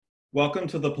Welcome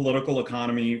to the Political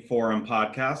Economy Forum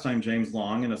podcast. I'm James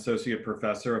Long, an associate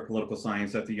professor of political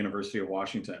science at the University of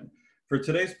Washington. For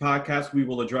today's podcast, we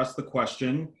will address the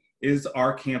question, is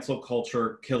our cancel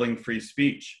culture killing free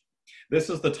speech? This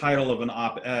is the title of an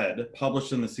op-ed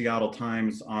published in the Seattle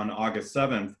Times on August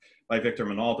 7th by Victor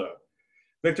Minaldo.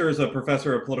 Victor is a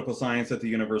professor of political science at the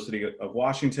University of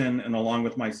Washington, and along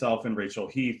with myself and Rachel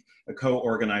Heath, a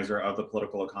co-organizer of the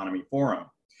Political Economy Forum.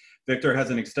 Victor has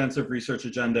an extensive research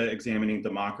agenda examining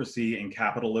democracy and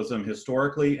capitalism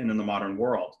historically and in the modern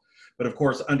world. But of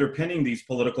course, underpinning these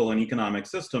political and economic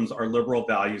systems are liberal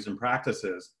values and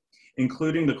practices,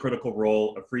 including the critical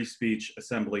role of free speech,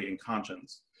 assembly, and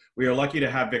conscience. We are lucky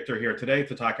to have Victor here today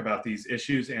to talk about these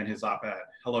issues and his op-ed.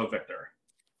 Hello, Victor.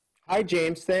 Hi,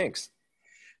 James. Thanks.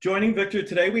 Joining Victor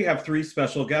today, we have three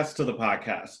special guests to the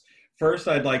podcast. First,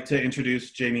 I'd like to introduce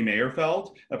Jamie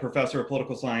Mayerfeld, a professor of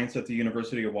political science at the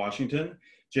University of Washington.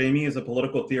 Jamie is a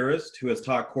political theorist who has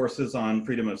taught courses on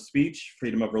freedom of speech,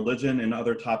 freedom of religion, and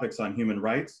other topics on human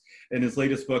rights. And his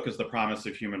latest book is The Promise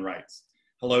of Human Rights.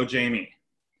 Hello, Jamie.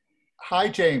 Hi,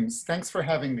 James. Thanks for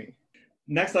having me.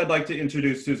 Next, I'd like to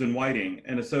introduce Susan Whiting,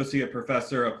 an associate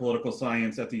professor of political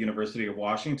science at the University of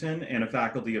Washington and a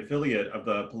faculty affiliate of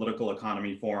the Political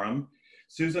Economy Forum.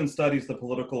 Susan studies the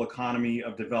political economy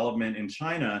of development in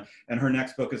China, and her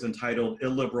next book is entitled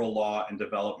Illiberal Law and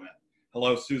Development.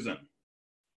 Hello, Susan.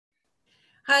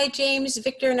 Hi, James,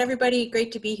 Victor, and everybody.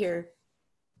 Great to be here.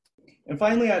 And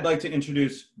finally, I'd like to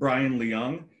introduce Brian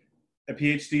Leung, a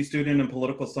PhD student in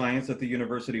political science at the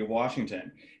University of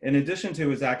Washington. In addition to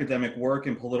his academic work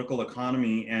in political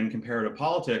economy and comparative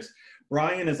politics,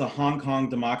 Brian is a Hong Kong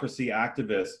democracy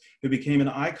activist who became an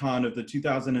icon of the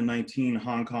 2019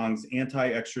 Hong Kong's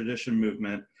anti-extradition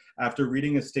movement after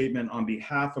reading a statement on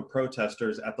behalf of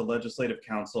protesters at the Legislative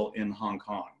Council in Hong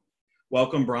Kong.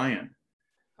 Welcome, Brian.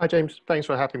 Hi, James. Thanks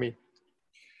for having me.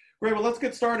 Great. Well, let's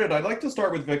get started. I'd like to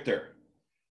start with Victor.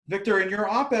 Victor, in your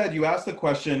op-ed, you asked the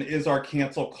question, is our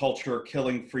cancel culture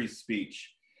killing free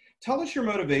speech? Tell us your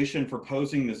motivation for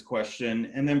posing this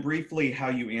question, and then briefly how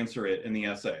you answer it in the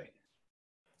essay.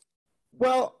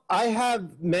 Well, I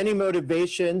have many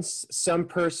motivations, some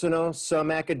personal, some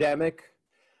academic.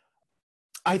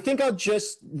 I think I'll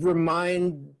just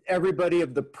remind everybody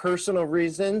of the personal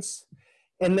reasons,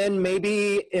 and then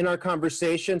maybe in our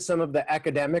conversation, some of the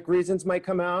academic reasons might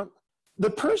come out. The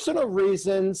personal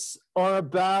reasons are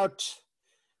about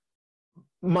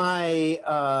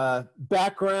my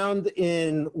background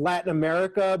in Latin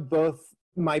America. Both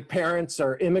my parents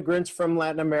are immigrants from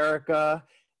Latin America,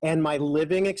 and my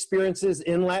living experiences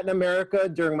in Latin America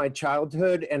during my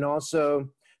childhood and also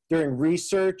during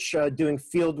research, doing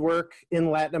field work in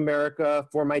Latin America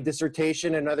for my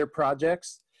dissertation and other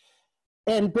projects.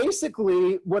 And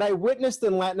basically, what I witnessed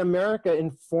in Latin America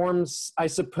informs, I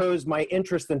suppose, my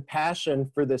interest and passion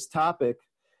for this topic.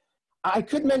 I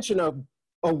could mention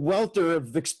a welter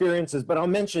of experiences, but I'll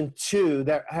mention two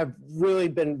that have really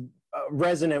been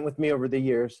resonant with me over the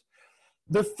years.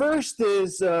 The first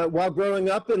is while growing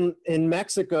up in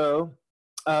Mexico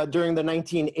during the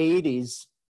 1980s,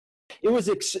 it was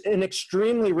an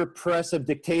extremely repressive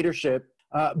dictatorship,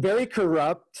 very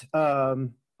corrupt,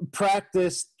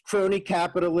 practiced crony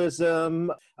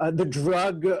capitalism, the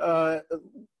drug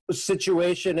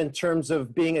situation in terms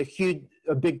of being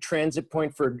a big transit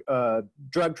point for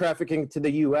drug trafficking to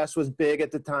the US was big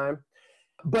at the time.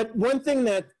 But one thing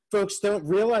that folks don't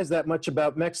realize that much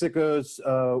about Mexico's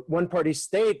one-party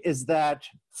state is that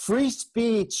free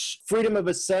speech, freedom of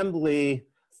assembly,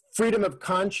 freedom of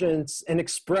conscience, and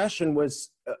expression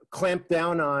was clamped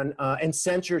down on, and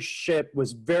censorship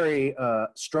was very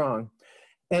strong.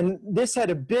 And this had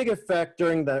a big effect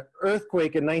during the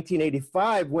earthquake in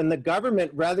 1985 when the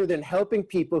government, rather than helping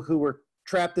people who were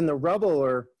trapped in the rubble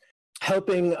or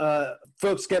helping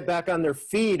folks get back on their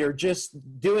feet or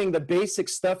just doing the basic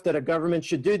stuff that a government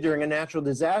should do during a natural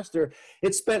disaster,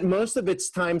 it spent most of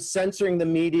its time censoring the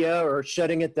media or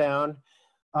shutting it down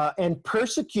and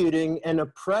persecuting and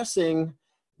oppressing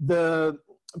the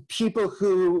people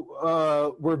who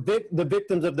were the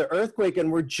victims of the earthquake and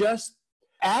were just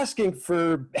asking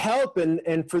for help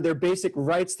and for their basic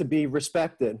rights to be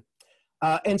respected.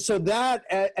 And so that,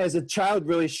 as a child,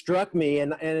 really struck me,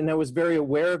 and I was very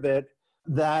aware of it,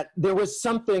 that there was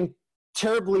something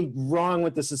terribly wrong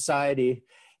with the society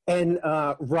and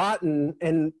rotten,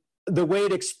 and the way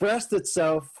it expressed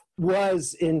itself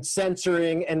was in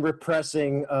censoring and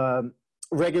repressing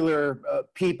regular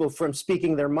people from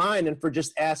speaking their mind and for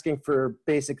just asking for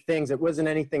basic things. It wasn't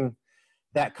anything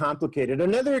that complicated.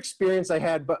 Another experience I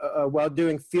had while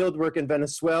doing field work in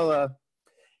Venezuela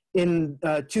in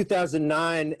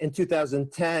 2009 and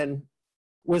 2010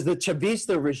 was the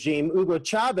Chavista regime, Hugo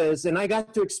Chavez, and I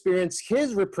got to experience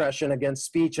his repression against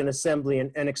speech and assembly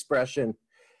and expression.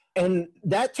 And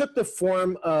that took the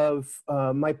form of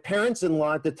my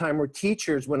parents-in-law at the time were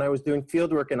teachers when I was doing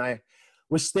fieldwork, and I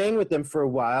was staying with them for a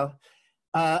while.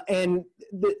 And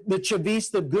the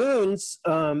Chavista goons,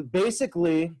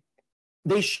 basically,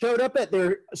 they showed up at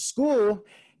their school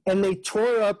and they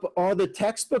tore up all the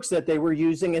textbooks that they were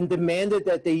using and demanded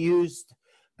that they used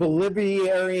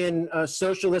Bolivarian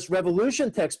socialist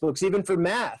revolution textbooks, even for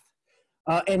math,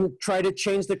 and try to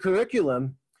change the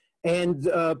curriculum and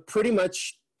pretty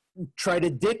much try to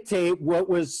dictate what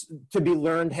was to be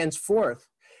learned henceforth.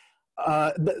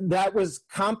 That was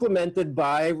complemented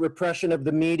by repression of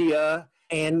the media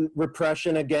and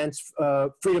repression against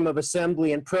freedom of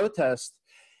assembly and protest.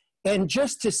 And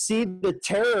just to see the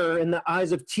terror in the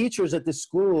eyes of teachers at the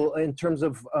school in terms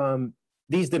of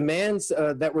these demands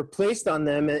that were placed on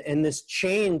them and this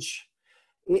change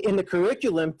in the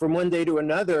curriculum from one day to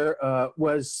another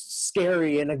was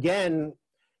scary, and again,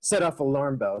 set off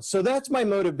alarm bells. So that's my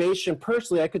motivation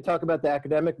personally. I could talk about the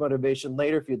academic motivation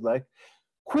later if you'd like.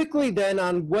 Quickly then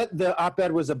on what the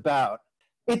op-ed was about.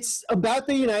 It's about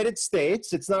the United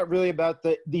States. It's not really about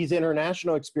these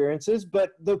international experiences,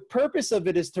 but the purpose of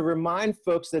it is to remind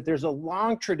folks that there's a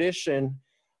long tradition,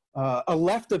 a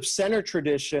left of center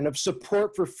tradition of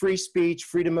support for free speech,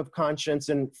 freedom of conscience,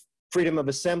 and freedom of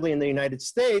assembly in the United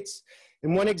States.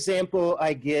 And one example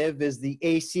I give is the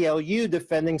ACLU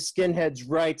defending skinheads'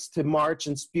 rights to march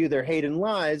and spew their hate and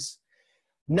lies,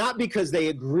 not because they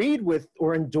agreed with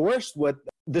or endorsed what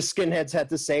the skinheads had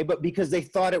to say, but because they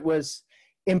thought it was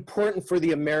important for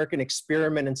the American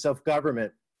experiment in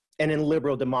self-government and in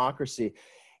liberal democracy.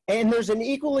 And there's an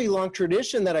equally long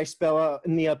tradition that I spell out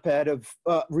in the op-ed of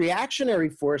reactionary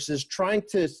forces trying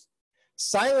to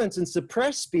silence and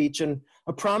suppress speech. And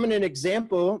a prominent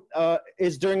example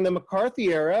is during the McCarthy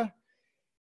era,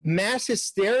 mass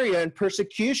hysteria and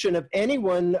persecution of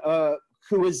anyone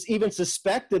who was even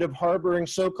suspected of harboring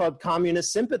so-called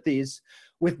communist sympathies,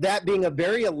 with that being a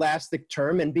very elastic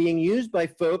term and being used by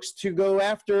folks to go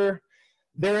after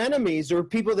their enemies or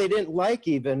people they didn't like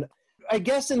even. I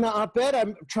guess in the op-ed,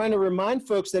 I'm trying to remind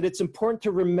folks that it's important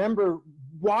to remember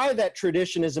why that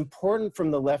tradition is important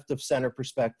from the left of center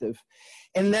perspective,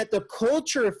 and that the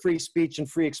culture of free speech and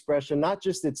free expression, not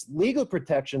just its legal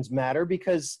protections, matter,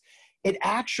 because it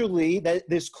actually, that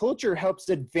this culture helps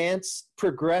advance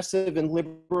progressive and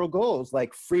liberal goals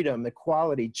like freedom,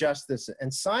 equality, justice,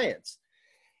 and science.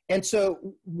 And so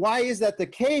why is that the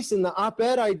case? In the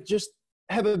op-ed, I just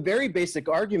have a very basic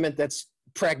argument that's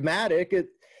pragmatic.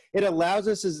 It allows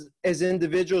us as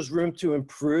individuals room to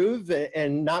improve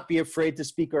and not be afraid to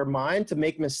speak our mind, to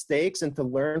make mistakes and to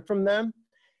learn from them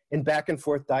in back and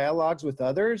forth dialogues with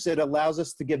others. It allows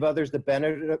us to give others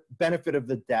the benefit of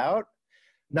the doubt,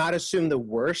 not assume the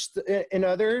worst in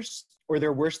others or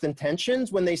their worst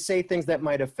intentions when they say things that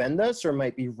might offend us or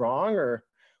might be wrong or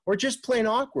just plain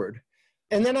awkward.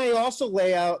 And then I also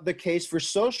lay out the case for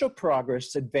social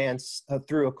progress advance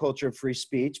through a culture of free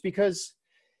speech, because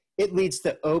it leads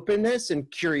to openness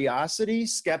and curiosity,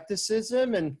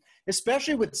 skepticism, and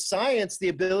especially with science, the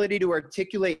ability to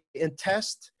articulate and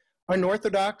test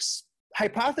unorthodox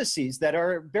hypotheses that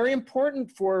are very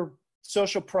important for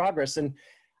social progress. And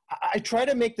I try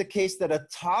to make the case that a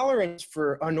tolerance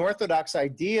for unorthodox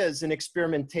ideas and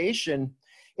experimentation,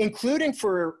 including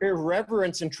for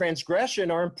irreverence and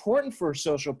transgression, are important for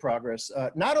social progress,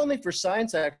 not only for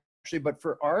science actually, but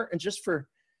for art and just for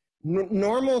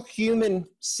normal human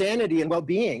sanity and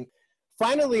well-being.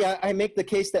 Finally, I make the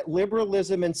case that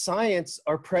liberalism and science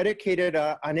are predicated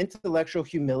on intellectual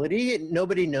humility.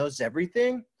 Nobody knows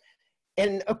everything.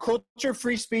 And a culture of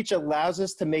free speech allows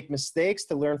us to make mistakes,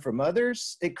 to learn from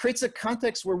others. It creates a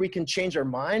context where we can change our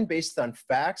mind based on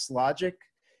facts, logic,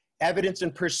 evidence,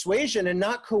 and persuasion, and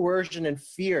not coercion and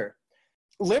fear.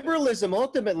 Liberalism,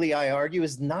 ultimately, I argue,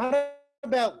 is not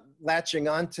about latching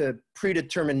on to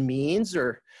predetermined means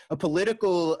or a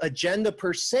political agenda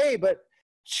per se, but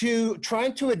to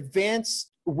trying to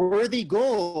advance worthy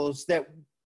goals that,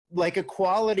 like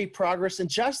equality, progress, and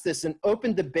justice, and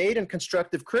open debate and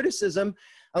constructive criticism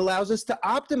allows us to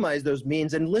optimize those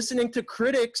means. And listening to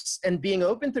critics and being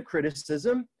open to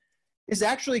criticism is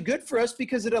actually good for us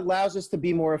because it allows us to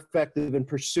be more effective in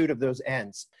pursuit of those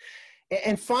ends.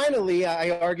 And finally,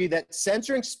 I argue that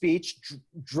censoring speech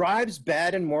drives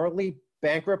bad and morally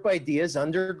bankrupt ideas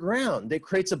underground. It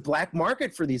creates a black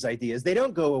market for these ideas. They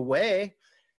don't go away.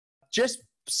 Just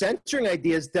censoring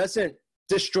ideas doesn't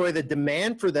destroy the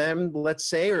demand for them, let's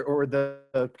say, or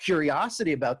the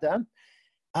curiosity about them.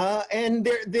 And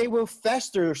they will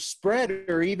fester, spread,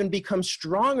 or even become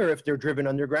stronger if they're driven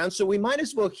underground. So we might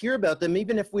as well hear about them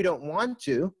even if we don't want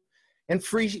to. And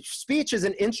free speech is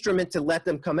an instrument to let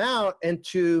them come out and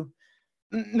to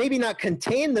maybe not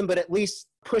contain them, but at least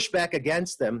push back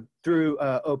against them through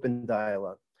open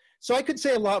dialogue. So I could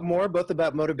say a lot more, both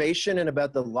about motivation and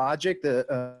about the logic,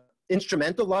 the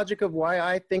instrumental logic of why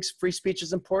I think free speech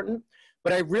is important.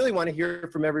 But I really want to hear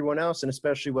from everyone else, and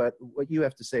especially what you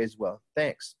have to say as well.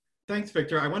 Thanks. Thanks,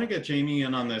 Victor. I want to get Jamie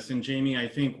in on this. And Jamie, I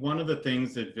think one of the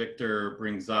things that Victor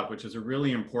brings up, which is a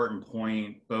really important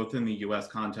point, both in the US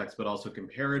context, but also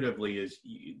comparatively, is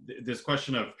this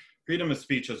question of freedom of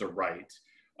speech as a right,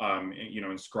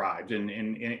 inscribed.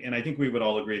 And I think we would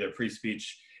all agree that free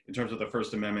speech, in terms of the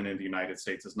First Amendment in the United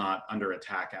States, is not under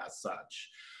attack as such.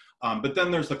 But then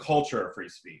there's the culture of free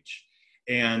speech.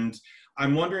 And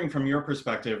I'm wondering, from your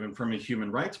perspective and from a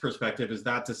human rights perspective, is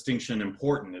that distinction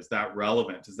important? Is that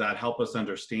relevant? Does that help us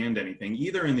understand anything,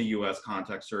 either in the US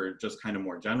context or just kind of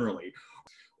more generally?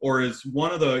 Or is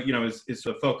one of the, is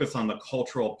to focus on the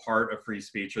cultural part of free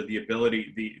speech, or the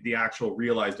ability, the actual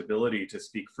realized ability to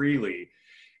speak freely?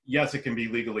 Yes, it can be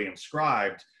legally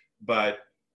inscribed, but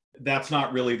that's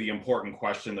not really the important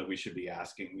question that we should be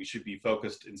asking. We should be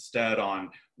focused instead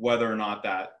on whether or not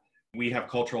that we have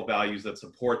cultural values that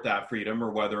support that freedom,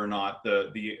 or whether or not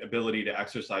the ability to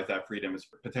exercise that freedom is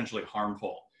potentially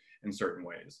harmful in certain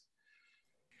ways.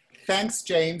 Thanks,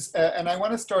 James. And I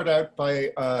want to start out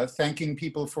by thanking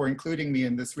people for including me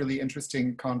in this really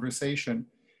interesting conversation.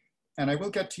 And I will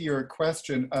get to your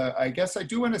question. I guess I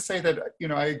do want to say that,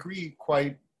 I agree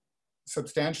quite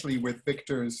substantially with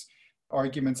Victor's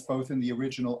arguments, both in the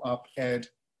original op-ed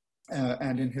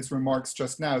and in his remarks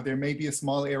just now. There may be a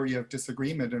small area of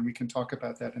disagreement, and we can talk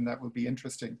about that, and that will be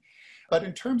interesting. But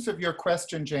in terms of your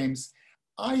question, James,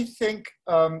 I think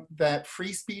that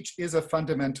free speech is a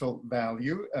fundamental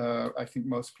value. I think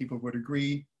most people would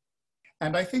agree.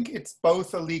 And I think it's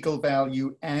both a legal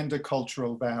value and a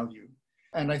cultural value.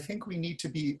 And I think we need to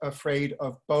be afraid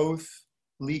of both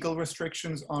legal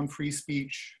restrictions on free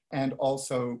speech and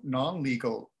also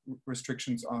non-legal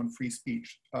restrictions on free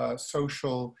speech,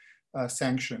 social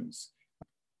sanctions,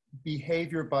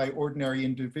 behavior by ordinary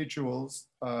individuals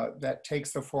that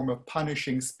takes the form of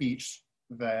punishing speech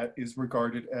that is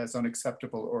regarded as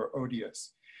unacceptable or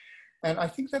odious. And I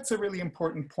think that's a really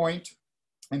important point.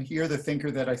 And here the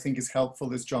thinker that I think is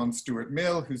helpful is John Stuart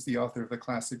Mill, who's the author of the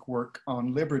classic work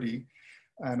on liberty.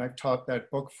 And I've taught that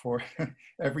book for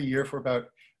every year for about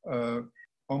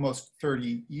almost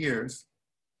 30 years.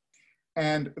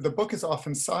 And the book is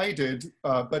often cited,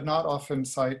 but not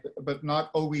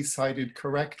always cited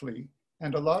correctly.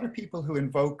 And a lot of people who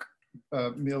invoke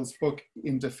Mill's book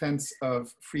in defense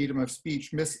of freedom of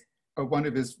speech miss one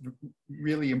of his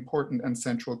really important and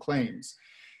central claims.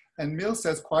 And Mill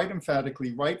says quite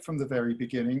emphatically, right from the very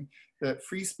beginning, that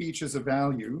free speech is a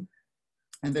value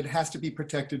and that it has to be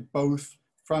protected both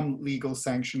from legal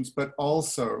sanctions, but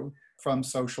also from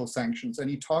social sanctions. And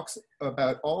he talks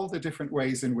about all the different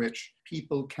ways in which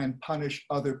people can punish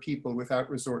other people without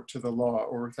resort to the law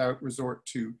or without resort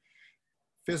to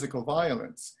physical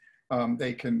violence.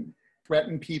 They can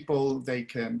threaten people, they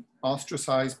can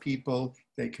ostracize people,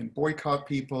 they can boycott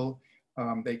people,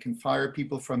 they can fire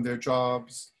people from their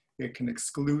jobs, they can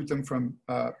exclude them from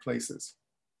places.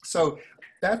 So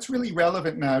that's really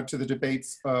relevant now to the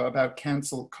debates about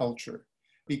cancel culture,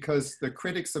 because the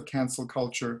critics of cancel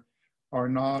culture are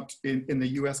not, in the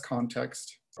US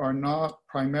context, are not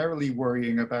primarily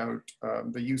worrying about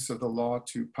the use of the law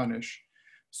to punish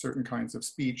certain kinds of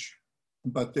speech,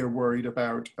 but they're worried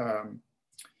about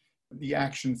the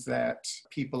actions that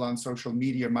people on social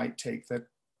media might take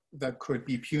that could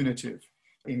be punitive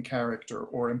in character,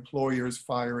 or employers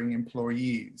firing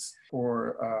employees,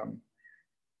 or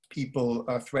people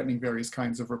threatening various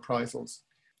kinds of reprisals.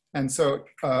 And so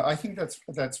I think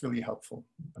that's really helpful.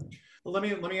 Well, let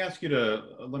me ask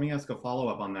a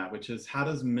follow-up on that, which is, how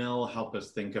does Mill help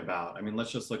us think about,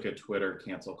 let's just look at Twitter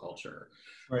cancel culture.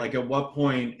 Right. Like, at what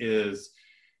point is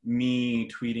me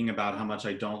tweeting about how much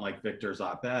I don't like Victor's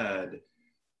op-ed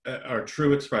a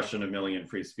true expression of Millian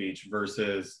free speech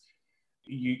versus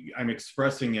I'm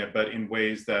expressing it, but in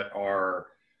ways that are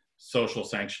social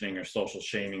sanctioning or social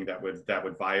shaming that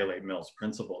would violate Mill's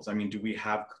principles?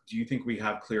 Do you think we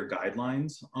have clear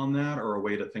guidelines on that, or a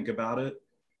way to think about it?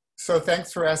 So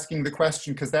thanks for asking the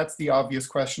question, because that's the obvious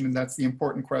question and that's the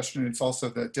important question. It's also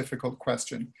the difficult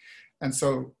question. And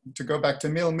so to go back to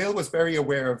Mill, Mill was very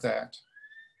aware of that.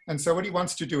 And so what he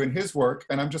wants to do in his work,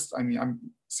 and I'm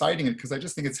citing it because I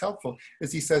just think it's helpful,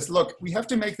 is he says, look, we have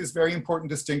to make this very important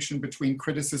distinction between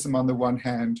criticism on the one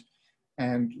hand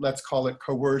and let's call it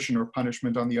coercion or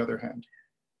punishment on the other hand.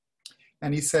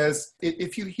 And he says,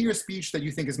 if you hear speech that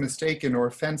you think is mistaken or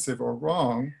offensive or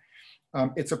wrong,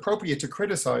 it's appropriate to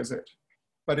criticize it,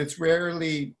 but it's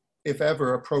rarely, if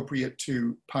ever, appropriate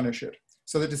to punish it.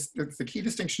 So the key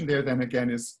distinction there then again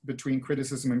is between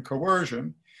criticism and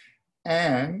coercion.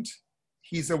 And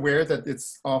he's aware that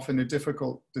it's often a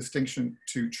difficult distinction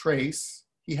to trace.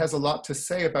 He has a lot to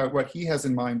say about what he has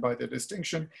in mind by the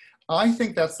distinction. I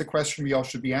think that's the question we all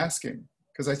should be asking,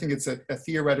 because I think it's a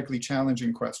theoretically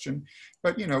challenging question.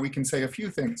 But we can say a few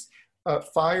things.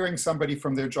 Firing somebody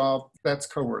from their job, that's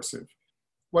coercive.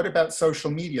 What about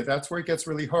social media? That's where it gets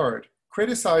really hard.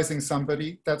 Criticizing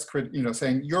somebody, that's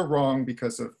saying you're wrong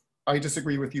because of, I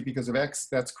disagree with you because of X,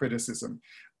 that's criticism.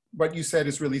 What you said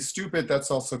is really stupid,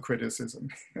 that's also criticism.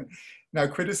 Now,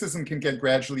 criticism can get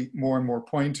gradually more and more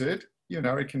pointed.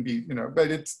 It can be,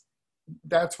 but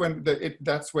that's when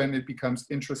it becomes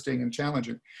interesting and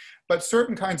challenging. But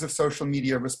certain kinds of social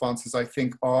media responses, I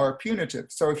think, are punitive.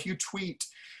 So if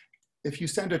you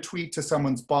send a tweet to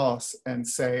someone's boss and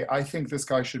say, I think this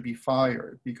guy should be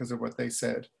fired because of what they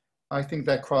said, I think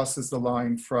that crosses the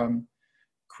line from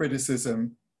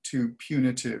criticism to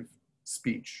punitive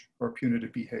speech or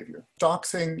punitive behavior.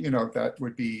 Doxing, that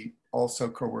would be also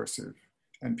coercive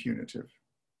and punitive.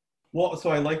 Well, so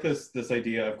I like this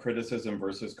idea of criticism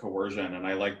versus coercion, and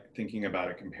I like thinking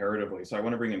about it comparatively. So I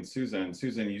want to bring in Susan.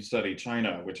 Susan, you study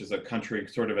China, which is a country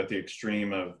sort of at the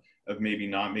extreme of maybe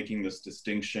not making this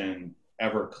distinction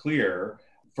ever clear.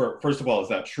 First of all, is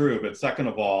that true? But second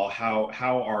of all, how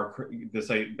are this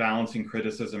balancing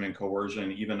criticism and coercion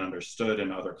even understood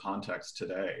in other contexts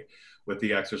today with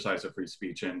the exercise of free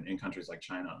speech in countries like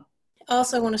China?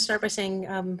 Also, I want to start by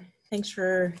saying thanks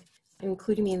for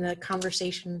including me in the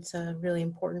conversation. It's a really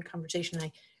important conversation.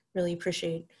 I really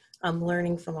appreciate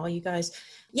learning from all you guys.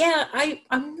 Yeah,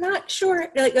 I'm not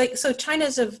sure. So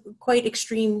China's a quite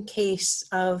extreme case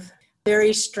of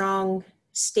very strong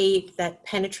state that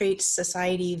penetrates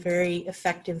society very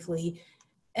effectively,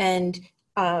 and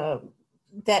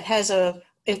that has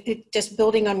just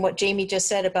building on what Jamie just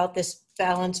said about this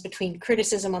balance between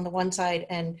criticism on the one side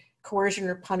and coercion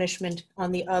or punishment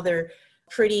on the other.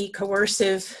 Pretty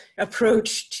coercive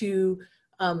approach to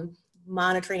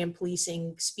monitoring and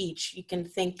policing speech. You can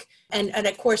think, and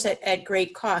of course at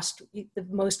great cost.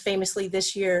 Most famously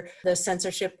this year, the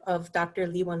censorship of Dr.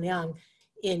 Li Wenliang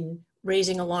in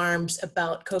raising alarms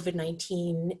about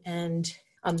COVID-19 and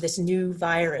this new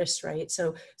virus, right?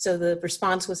 So the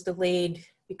response was delayed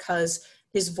because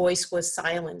his voice was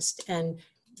silenced. And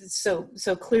so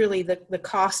clearly the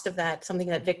cost of that, something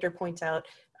that Victor points out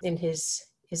in his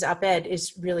op-ed,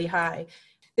 is really high.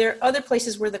 There are other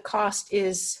places where the cost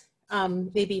is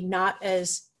maybe not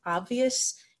as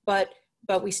obvious, but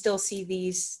we still see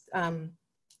these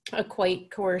a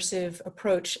quite coercive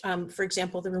approach. For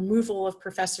example, the removal of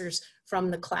professors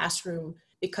from the classroom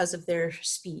because of their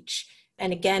speech.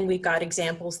 And again, we've got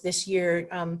examples this year.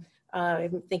 I'm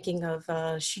thinking of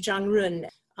Xu Zhangrun,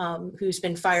 who's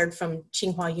been fired from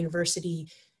Tsinghua University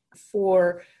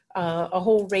for a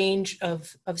whole range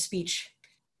of speech.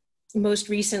 Most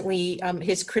recently,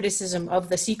 his criticism of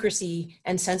the secrecy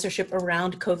and censorship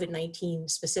around COVID-19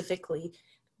 specifically,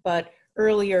 but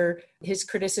earlier, his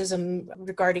criticism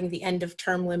regarding the end of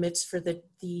term limits for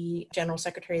the General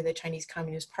Secretary of the Chinese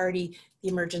Communist Party, the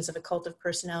emergence of a cult of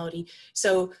personality.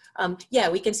 So yeah,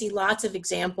 we can see lots of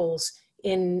examples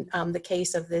in the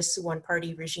case of this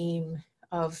one-party regime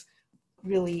of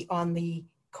really on the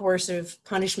coercive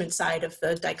punishment side of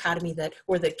the dichotomy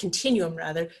or the continuum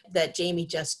rather, that Jamie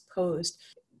just posed.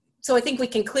 So I think we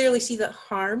can clearly see the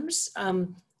harms,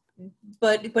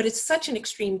 but it's such an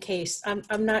extreme case.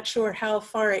 I'm not sure how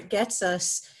far it gets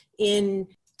us in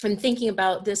thinking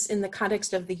about this in the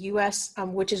context of the US,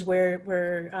 which is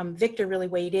where Victor really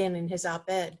weighed in his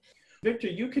op-ed. Victor,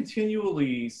 you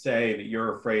continually say that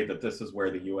you're afraid that this is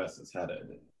where the US is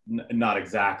headed. Not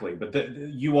exactly, but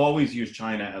you always use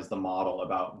China as the model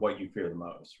about what you fear the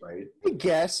most, right? I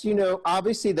guess,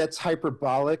 obviously that's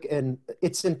hyperbolic and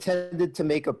it's intended to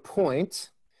make a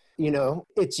point.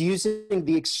 It's using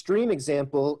the extreme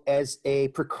example as a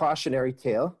precautionary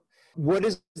tale. What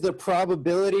is the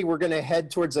probability we're going to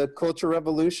head towards a cultural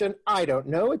revolution? I don't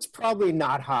know. It's probably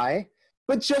not high.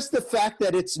 But just the fact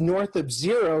that it's north of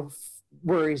zero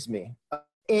worries me.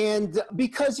 And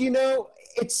because,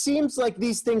 it seems like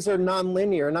these things are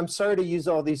nonlinear, and I'm sorry to use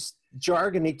all these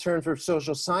jargony terms for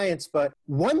social science, but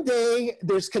one day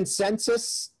there's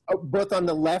consensus both on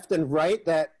the left and right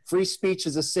that free speech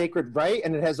is a sacred right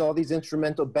and it has all these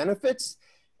instrumental benefits.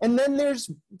 And then there's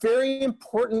very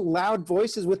important loud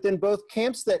voices within both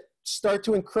camps that start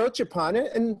to encroach upon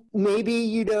it. And maybe,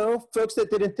 you know, folks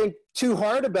that didn't think too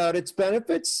hard about its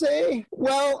benefits say,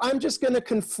 well, I'm just going to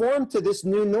conform to this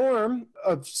new norm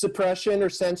of suppression or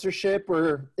censorship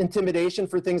or intimidation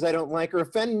for things I don't like or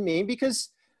offend me, because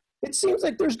it seems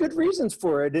like there's good reasons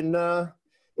for it. And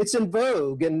it's in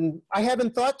vogue. And I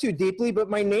haven't thought too deeply, but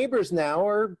my neighbors now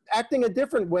are acting a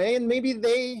different way. And maybe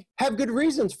they have good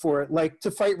reasons for it, like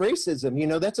to fight racism. You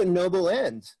know, that's a noble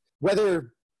end.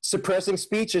 Whether suppressing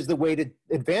speech is the way to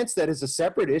advance that is a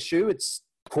separate issue. It's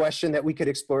a question that we could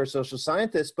explore as social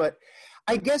scientists. But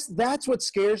I guess that's what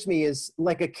scares me, is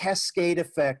like a cascade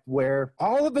effect where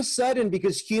all of a sudden,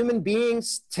 because human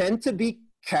beings tend to be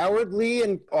cowardly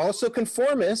and also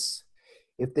conformists,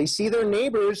 if they see their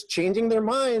neighbors changing their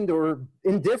mind or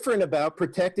indifferent about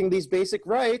protecting these basic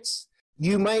rights,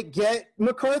 you might get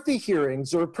McCarthy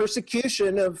hearings or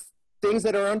persecution of things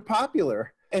that are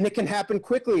unpopular. And it can happen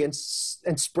quickly and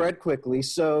spread quickly.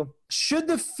 So should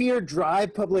the fear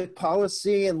drive public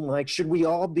policy, and like, should we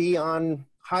all be on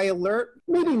high alert?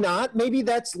 Maybe not. Maybe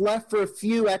that's left for a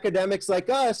few academics like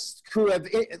us who have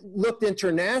looked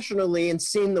internationally and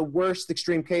seen the worst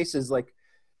extreme cases, like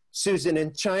Susan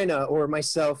in China, or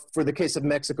myself for the case of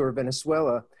Mexico or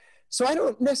Venezuela. So I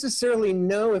don't necessarily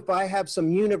know if I have some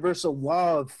universal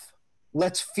law of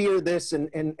let's fear this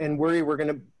and worry we're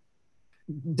going to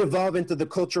devolve into the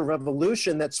cultural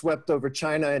revolution that swept over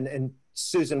China, and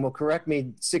Susan will correct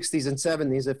me, 60s and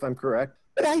 70s if I'm correct.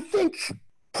 But I think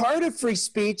part of free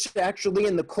speech, actually,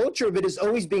 and the culture of it, is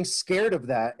always being scared of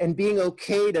that and being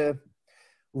okay to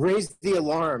raise the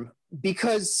alarm,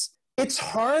 because it's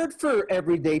hard for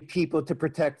everyday people to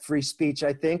protect free speech,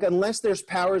 I think, unless there's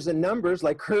powers in numbers,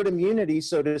 like herd immunity,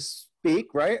 so to speak,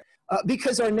 right?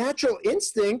 Because our natural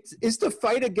instinct is to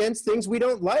fight against things we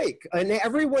don't like. And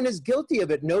everyone is guilty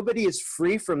of it. Nobody is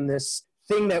free from this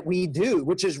thing that we do,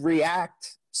 which is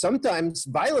react sometimes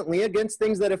violently against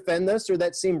things that offend us or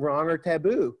that seem wrong or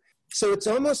taboo. So it's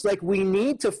almost like we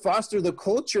need to foster the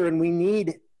culture, and we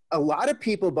need a lot of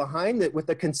people behind it with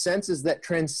a consensus that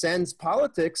transcends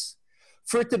politics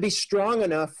for it to be strong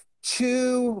enough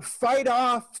to fight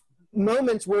off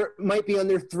moments where it might be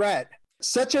under threat,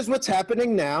 such as what's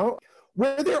happening now,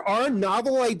 where there are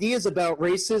novel ideas about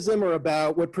racism or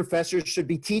about what professors should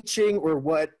be teaching or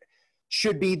what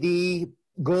should be the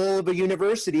goal of a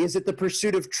university. Is it the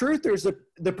pursuit of truth, or is it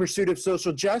the pursuit of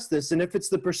social justice? And if it's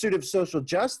the pursuit of social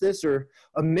justice, or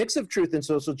a mix of truth and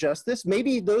social justice,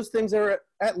 maybe those things are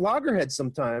at loggerheads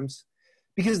sometimes,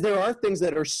 because there are things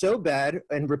that are so bad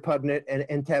and repugnant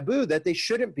and taboo that they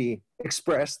shouldn't be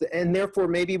expressed. And therefore,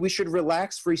 maybe we should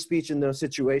relax free speech in those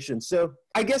situations. So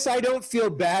I guess I don't feel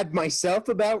bad myself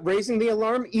about raising the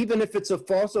alarm, even if it's a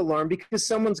false alarm, because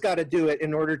someone's got to do it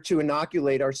in order to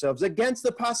inoculate ourselves against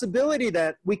the possibility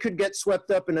that we could get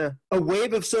swept up in a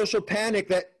wave of social panic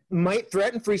that might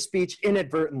threaten free speech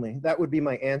inadvertently. That would be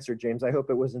my answer, James. I hope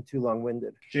it wasn't too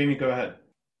long-winded. Jamie, go ahead.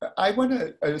 I want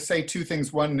to say two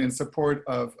things, one in support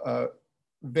of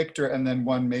Victor, and then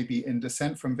one maybe in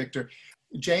dissent from Victor.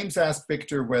 James asked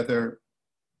Victor whether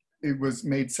it was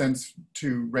made sense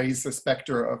to raise the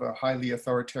specter of a highly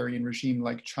authoritarian regime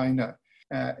like China.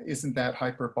 Isn't that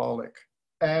hyperbolic?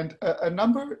 And a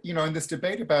number, you know, in this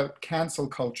debate about cancel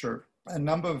culture, a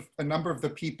number of the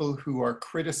people who are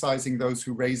criticizing those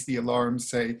who raise the alarm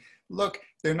say, look,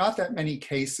 there are not that many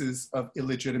cases of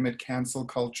illegitimate cancel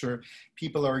culture.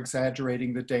 People are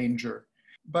exaggerating the danger.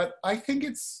 But I think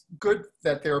it's good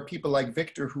that there are people like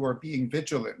Victor who are being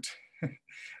vigilant.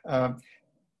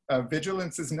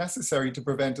 Vigilance is necessary to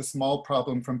prevent a small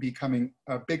problem from becoming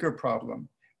a bigger problem.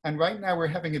 And right now we're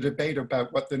having a debate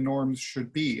about what the norms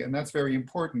should be. And that's very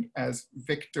important. As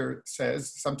Victor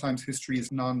says, sometimes history is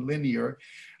nonlinear.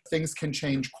 Things can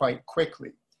change quite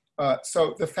quickly.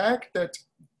 So the fact that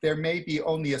there may be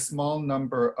only a small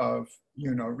number of,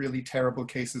 you know, really terrible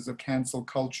cases of cancel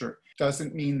culture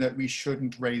doesn't mean that we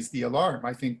shouldn't raise the alarm.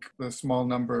 I think the small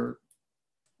number,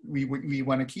 we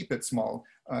want to keep it small.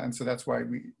 And so that's why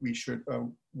we should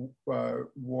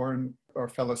warn our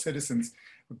fellow citizens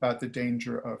about the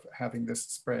danger of having this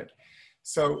spread.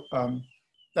 So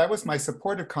that was my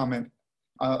supportive comment.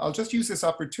 I'll just use this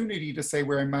opportunity to say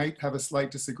where I might have a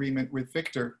slight disagreement with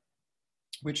Victor,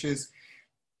 which is,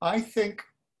 I think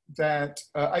that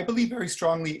I believe very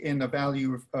strongly in the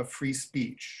value of free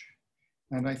speech.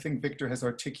 And I think Victor has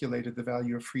articulated the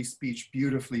value of free speech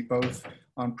beautifully, both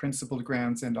on principled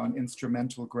grounds and on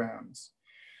instrumental grounds.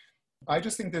 I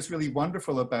just think there's really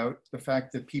wonderful about the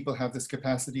fact that people have this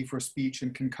capacity for speech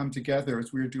and can come together,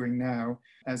 as we're doing now,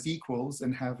 as equals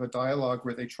and have a dialogue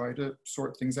where they try to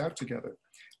sort things out together.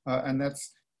 And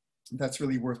that's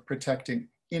really worth protecting.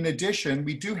 in addition,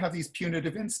 we do have these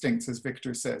punitive instincts, as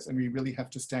Victor says, and we really have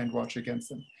to stand watch against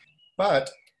them. But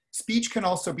speech can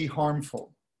also be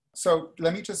harmful. So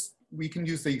we can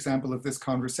use the example of this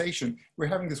conversation. We're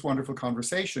having this wonderful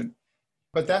conversation,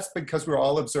 but that's because we're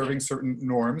all observing certain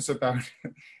norms about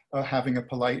having a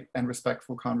polite and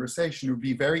respectful conversation. It would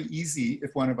be very easy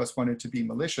if one of us wanted to be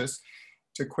malicious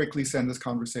to quickly send this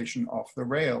conversation off the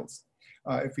rails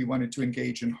if we wanted to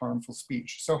engage in harmful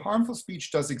speech. So harmful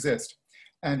speech does exist,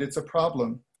 and it's a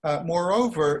problem.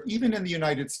 Moreover, even in the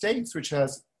United States, which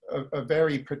has a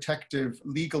very protective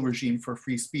legal regime for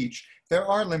free speech, there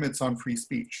are limits on free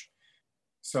speech.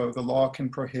 So the law can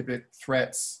prohibit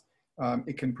threats.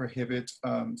 It can prohibit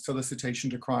solicitation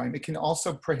to crime. It can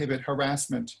also prohibit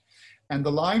harassment. And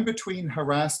the line between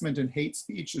harassment and hate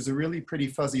speech is a really pretty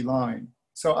fuzzy line.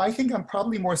 So I think I'm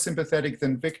probably more sympathetic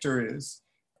than Victor is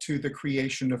to the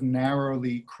creation of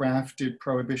narrowly crafted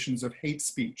prohibitions of hate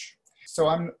speech.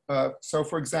 So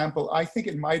for example, I think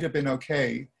it might have been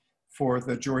okay for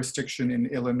the jurisdiction in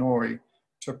Illinois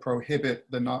to prohibit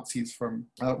the Nazis from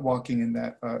walking in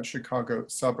that Chicago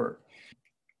suburb,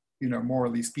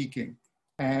 morally speaking.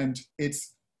 And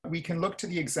we can look to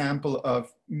the example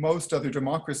of most other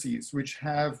democracies which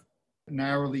have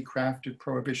narrowly crafted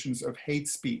prohibitions of hate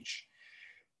speech.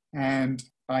 And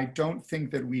I don't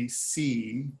think that we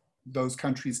see those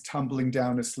countries tumbling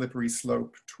down a slippery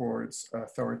slope towards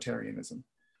authoritarianism.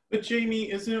 But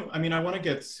Jamie, I want to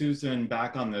get Susan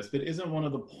back on this, but isn't one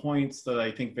of the points that I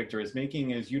think Victor is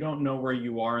making is you don't know where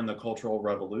you are in the Cultural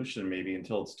Revolution maybe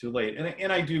until it's too late.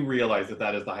 And I do realize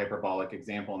that is the hyperbolic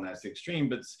example and that's the extreme,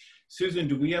 but Susan,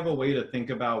 do we have a way to think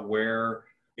about where,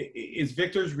 is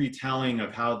Victor's retelling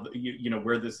of how,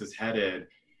 where this is headed,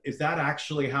 is that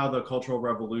actually how the Cultural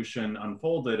Revolution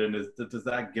unfolded? And does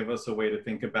that give us a way to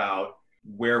think about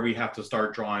where we have to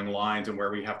start drawing lines and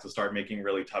where we have to start making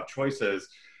really tough choices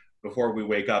before we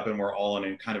wake up and we're all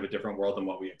in a kind of a different world than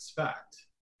what we expect?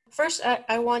 First,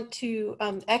 I want to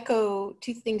echo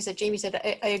two things that Jamie said.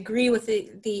 I agree with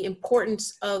the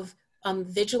importance of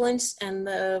vigilance and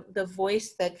the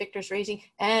voice that Victor's raising,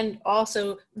 and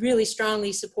also really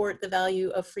strongly support the value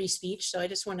of free speech. So I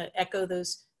just want to echo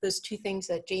those two things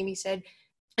that Jamie said.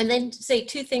 And then say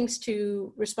two things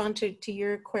to respond to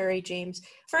your query, James.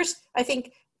 First, I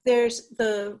think there's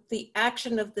the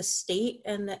action of the state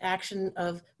and the action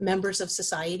of members of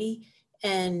society.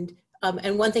 And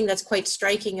one thing that's quite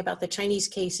striking about the Chinese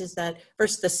case is that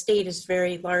first, the state is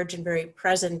very large and very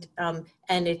present,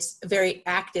 and it's very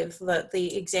active.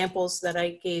 The examples that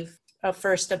I gave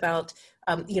first about,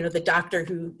 the doctor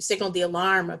who signaled the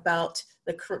alarm about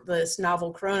this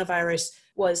novel coronavirus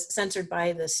was censored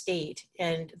by the state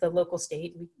and the local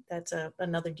state. That's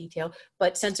another detail,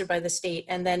 but censored by the state.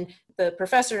 And then the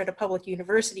professor at a public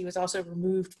university was also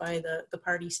removed by the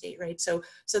party state, right? So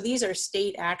these are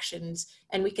state actions,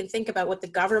 and we can think about what the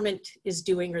government is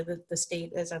doing, or the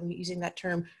state, as I'm using that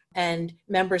term, and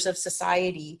members of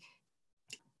society.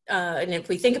 And if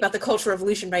we think about the Cultural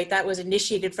Revolution, right, that was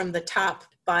initiated from the top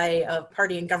by a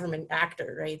party and government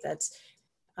actor, right? That's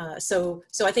so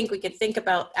I think we could think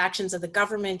about actions of the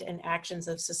government and actions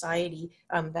of society.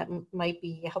 That might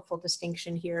be a helpful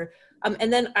distinction here.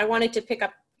 And then I wanted to pick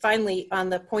up finally on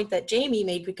the point that Jamie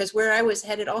made, because where I was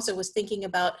headed also was thinking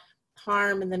about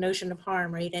harm and the notion of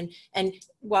harm, right? And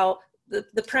while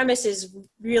the premise is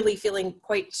really feeling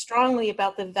quite strongly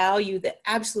about the value, the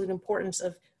absolute importance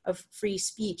of free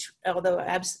speech, although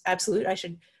absolute, I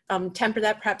should temper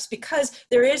that perhaps, because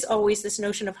there is always this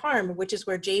notion of harm, which is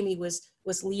where Jamie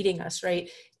was leading us, right?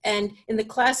 And in the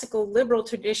classical liberal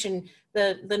tradition,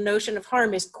 the notion of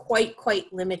harm is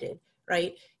quite limited,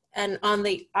 right? And on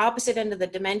the opposite end of the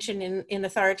dimension in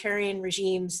authoritarian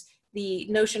regimes, the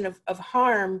notion of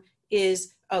harm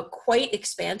is quite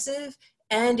expansive,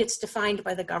 and it's defined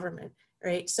by the government,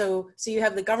 right? So you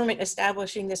have the government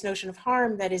establishing this notion of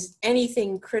harm that is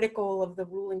anything critical of the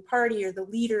ruling party or the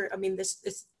leader. I mean, this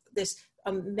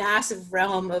massive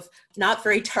realm of not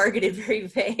very targeted, very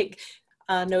vague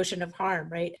notion of harm,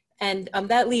 right? And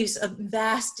that leaves a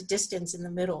vast distance in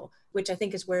the middle, which I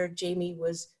think is where Jamie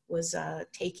was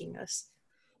taking us.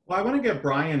 Well, I want to get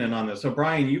Brian in on this. So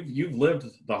Brian, you've lived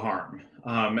the harm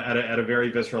at a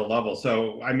very visceral level.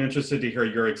 So I'm interested to hear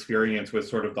your experience with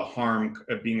sort of the harm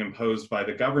being imposed by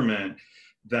the government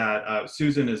that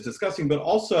Susan is discussing, but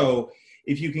also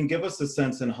if you can give us a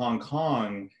sense in Hong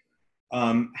Kong,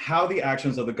 how the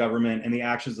actions of the government and the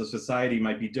actions of society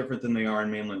might be different than they are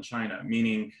in mainland China.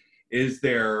 Meaning, is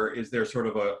there sort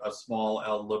of a small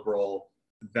L liberal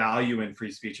value in free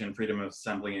speech and freedom of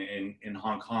assembly in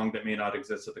Hong Kong that may not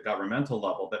exist at the governmental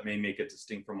level, that may make it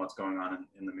distinct from what's going on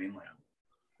in the mainland?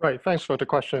 Right, thanks for the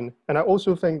question. And I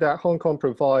also think that Hong Kong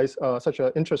provides such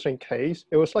an interesting case.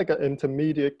 It was like an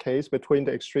intermediate case between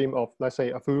the extreme of, let's say,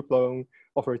 a full-blown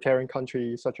authoritarian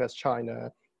country such as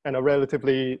China and a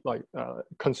relatively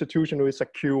constitutionally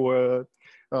secure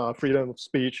freedom of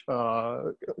speech.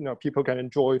 People can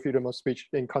enjoy freedom of speech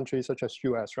in countries such as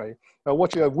US, right?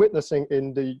 What you are witnessing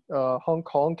in the Hong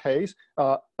Kong case,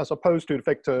 as opposed to the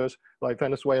victors like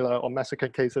Venezuela or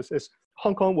Mexican cases, is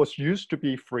Hong Kong was used to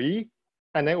be free,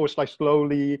 and it was like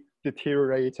slowly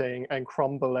deteriorating and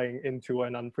crumbling into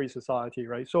an unfree society,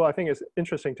 right? So I think it's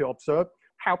interesting to observe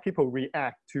how people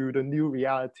react to the new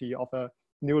reality of a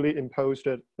newly imposed,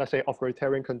 let's say,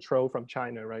 authoritarian control from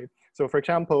China, right? So for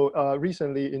example,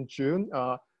 recently in June,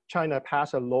 China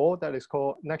passed a law that is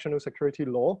called National Security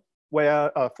Law,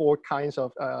 where 4 kinds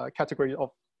of categories of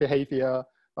behavior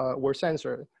were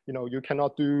censored. You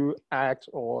cannot do act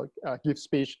or give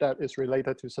speech that is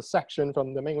related to secession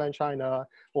from the mainland China,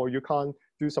 or you can't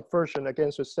do subversion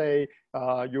against the state.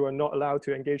 You are not allowed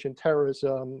to engage in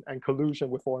terrorism and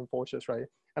collusion with foreign forces, right?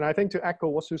 And I think to echo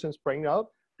what Susan's bringing up,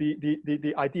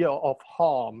 the idea of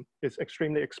harm is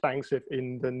extremely expansive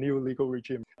in the new legal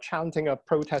regime. Chanting a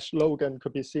protest slogan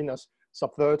could be seen as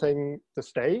subverting the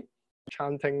state.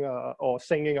 Chanting or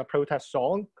singing a protest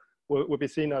song would be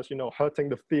seen as, hurting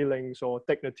the feelings or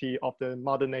dignity of the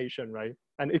mother nation, right?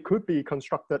 And it could be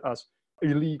constructed as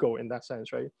illegal in that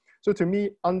sense, right? So to me,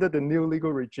 under the new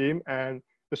legal regime and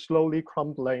the slowly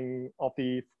crumbling of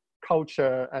the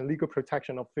culture and legal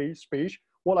protection of free speech,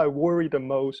 what I worry the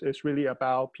most is really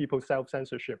about people's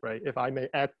self-censorship, right? If I may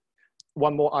add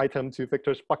one more item to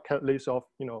Victor's bucket list of,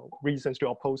 reasons to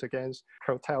oppose against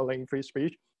curtailing free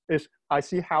speech, is I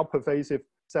see how pervasive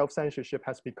self-censorship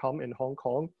has become in Hong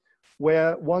Kong,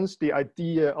 where once the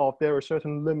idea of there are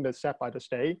certain limits set by the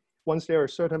state, once there are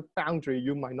certain boundary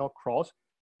you might not cross,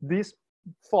 this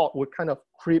thought would kind of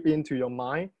creep into your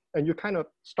mind, and you kind of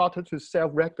started to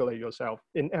self-regulate yourself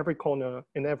in every corner,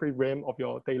 in every realm of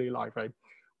your daily life, right?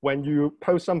 When you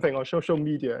post something on social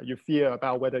media, you fear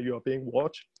about whether you are being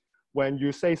watched. When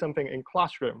you say something in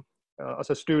classroom,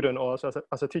 as a student or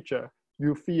as a teacher,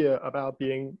 you fear about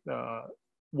being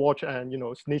watched and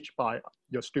snitched by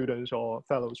your students or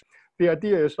fellows. The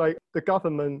idea is like the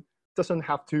government doesn't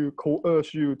have to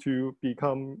coerce you to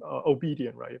become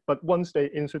obedient, right? But once they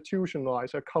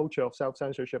institutionalize a culture of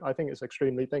self-censorship, I think it's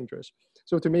extremely dangerous.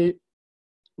 So to me,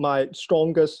 my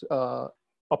strongest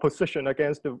opposition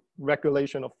against the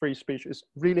regulation of free speech is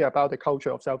really about the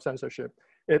culture of self-censorship.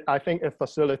 I think it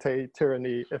facilitates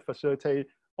tyranny, it facilitates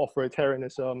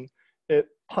authoritarianism, it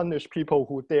punishes people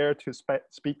who dare to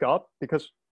speak up, because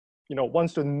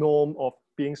once the norm of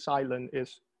being silent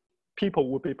is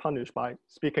people will be punished by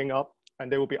speaking up,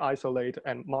 and they will be isolated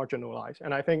and marginalized.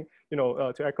 And I think,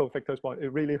 to echo Victor's point,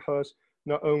 it really hurts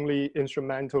not only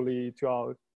instrumentally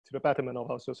to the betterment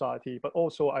of our society, but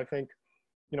also I think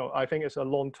it's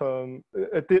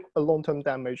it did a long-term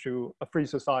damage to a free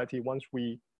society once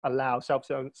we allow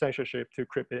self-censorship to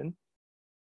creep in.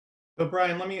 But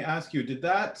Brian, let me ask you, did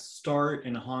that start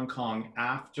in Hong Kong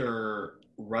after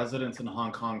residents in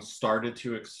Hong Kong started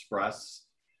to express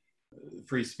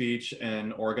free speech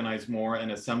and organize more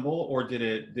and assemble, or did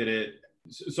it,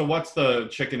 so what's the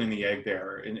chicken and the egg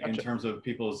there in terms of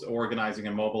people's organizing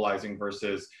and mobilizing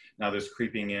versus now this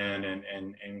creeping in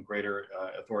and greater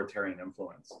authoritarian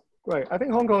influence? Right. I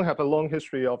think Hong Kong have a long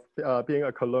history of being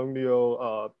a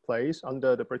colonial place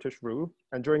under the British rule.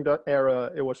 And during that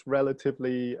era, it was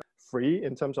relatively free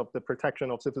in terms of the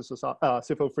protection of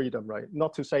civil freedom, right?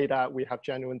 Not to say that we have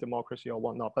genuine democracy or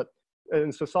whatnot, but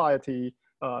in society,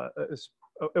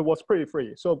 it was pretty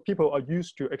free. So people are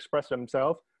used to express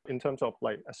themselves in terms of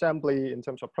like assembly, in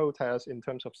terms of protest, in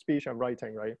terms of speech and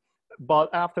writing, right? But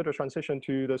after the transition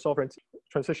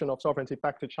of sovereignty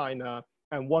back to China,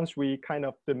 and once we kind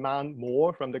of demand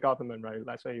more from the government, right?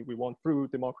 Let's say we want true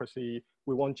democracy,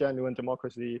 we want genuine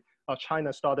democracy.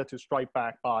 China started to strike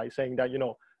back by saying that,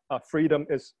 freedom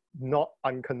is not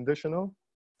unconditional.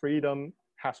 Freedom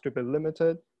has to be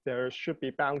limited. There should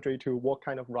be boundary to what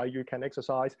kind of right you can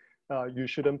exercise. You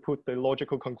shouldn't put the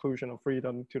logical conclusion of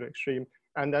freedom to the extreme.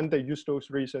 And then they use those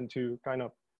reasons to kind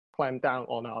of clamp down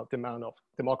on our demand of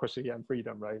democracy and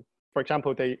freedom, right? For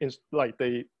example, they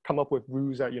come up with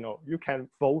rules that, you can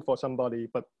vote for somebody,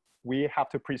 but we have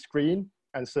to pre-screen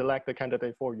and select the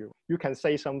candidate for you. You can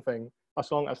say something as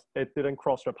long as it didn't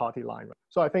cross the party line. Right?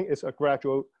 So I think it's a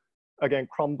gradual, again,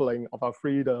 crumbling of our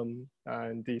freedom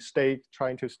and the state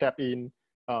trying to step in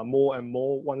more and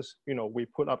more once, we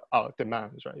put up our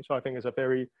demands, right? So I think it's a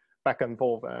very back and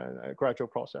forth and a gradual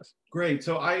process. Great.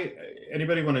 So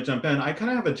anybody want to jump in? I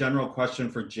kind of have a general question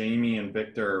for Jamie and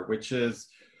Victor, which is,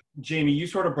 Jamie, you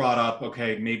sort of brought up,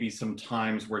 okay, maybe some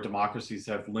times where democracies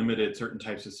have limited certain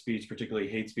types of speech, particularly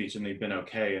hate speech, and they've been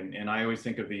okay. And I always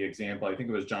think of the example, I think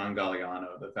it was John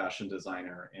Galliano, the fashion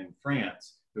designer in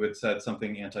France, who had said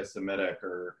something anti-Semitic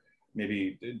or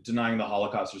maybe denying the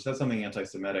Holocaust or said something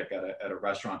anti-Semitic at a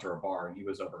restaurant or a bar, and he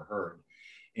was overheard.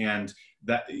 And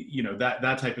that, you know,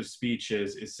 that type of speech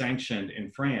is sanctioned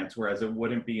in France, whereas it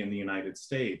wouldn't be in the United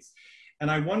States. And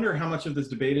I wonder how much of this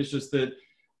debate is just that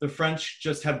the French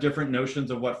just have different notions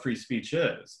of what free speech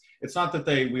is. It's not that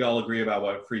we all agree about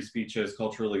what free speech is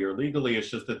culturally or legally,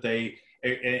 it's just that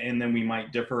and then we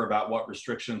might differ about what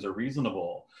restrictions are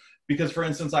reasonable. Because for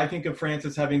instance, I think of France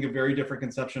as having a very different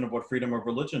conception of what freedom of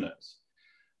religion is.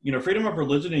 You know, freedom of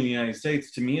religion in the United States,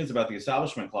 to me, is about the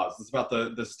Establishment Clause. It's about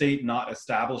the state not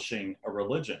establishing a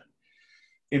religion.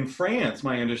 In France,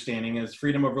 my understanding is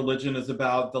freedom of religion is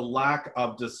about the lack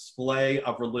of display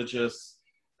of religious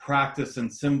practice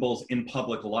and symbols in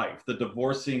public life, the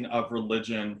divorcing of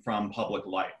religion from public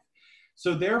life.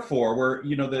 So therefore,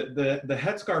 the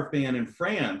headscarf ban in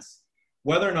France,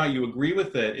 whether or not you agree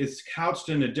with it, is couched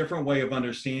in a different way of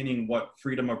understanding what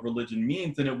freedom of religion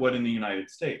means than it would in the United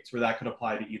States, where that could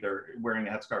apply to either wearing a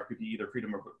headscarf could be either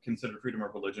considered freedom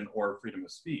of religion or freedom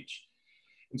of speech.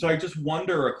 And so I just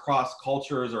wonder across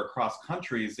cultures or across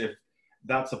countries if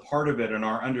that's a part of it, and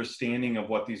our understanding of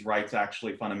what these rights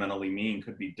actually fundamentally mean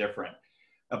could be different,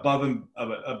 above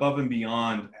and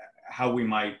beyond how we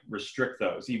might restrict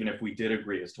those, even if we did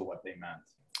agree as to what they meant.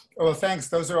 Well, thanks.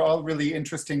 Those are all really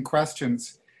interesting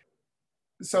questions.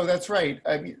 So that's right.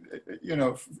 I mean, you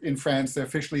know, in France,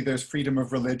 officially there's freedom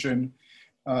of religion,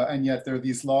 and yet there are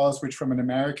these laws which from an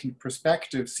American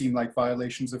perspective seem like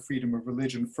violations of freedom of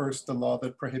religion. First, the law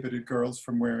that prohibited girls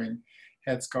from wearing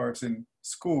headscarves in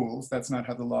schools. That's not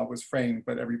how the law was framed,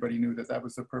 but everybody knew that that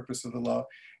was the purpose of the law.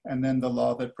 And then the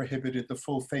law that prohibited the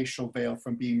full facial veil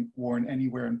from being worn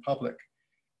anywhere in public.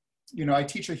 You know, I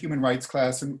teach a human rights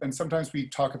class, and sometimes we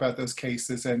talk about those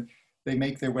cases, and they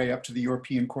make their way up to the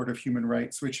European Court of Human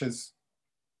Rights, which has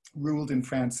ruled in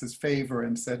France's favor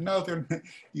and said, no,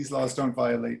 these laws don't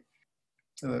violate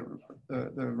the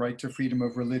right to freedom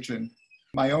of religion.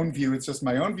 My own view, it's just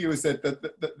my own view, is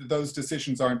that those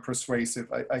decisions aren't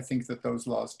persuasive. I think that those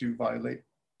laws do violate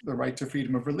the right to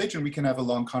freedom of religion. We can have a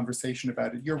long conversation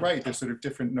about it. You're right, there's sort of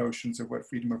different notions of what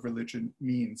freedom of religion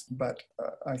means. But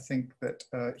I think that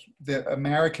the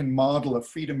American model of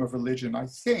freedom of religion, I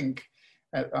think,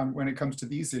 when it comes to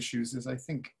these issues, is, I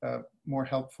think, more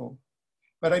helpful.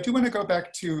 But I do want to go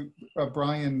back to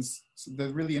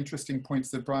the really interesting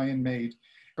points that Brian made,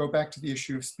 go back to the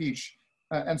issue of speech.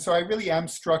 And so I really am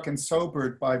struck and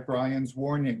sobered by Brian's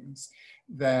warnings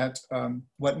that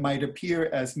what might appear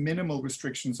as minimal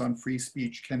restrictions on free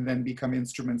speech can then become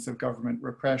instruments of government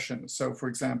repression. So for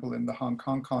example, in the Hong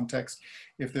Kong context,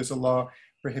 if there's a law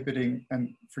prohibiting,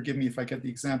 and forgive me if I get the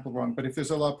example wrong, but if there's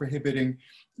a law prohibiting,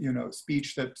 you know,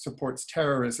 speech that supports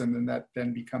terrorism, then that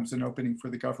then becomes an opening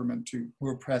for the government to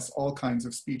repress all kinds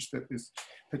of speech that is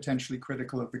potentially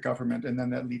critical of the government. And then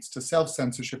that leads to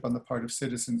self-censorship on the part of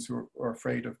citizens who are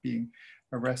afraid of being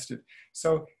arrested.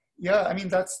 So yeah, I mean,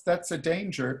 that's a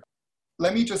danger.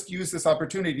 Let me just use this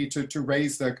opportunity to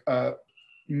raise the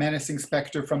menacing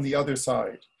specter from the other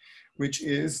side, which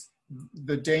is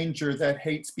the danger that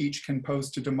hate speech can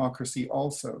pose to democracy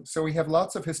also. So we have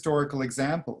lots of historical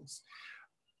examples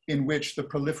in which the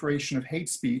proliferation of hate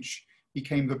speech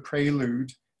became the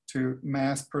prelude to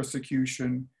mass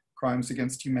persecution, crimes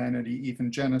against humanity,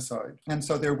 even genocide. And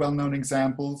so there are well-known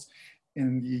examples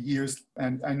in the years,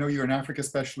 and I know you're an Africa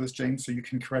specialist, James, so you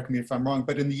can correct me if I'm wrong,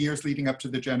 but in the years leading up to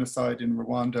the genocide in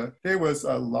Rwanda, there was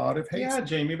a lot of hate. Yeah,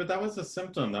 Jamie, but that was a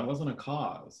symptom, that wasn't a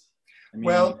cause. I mean,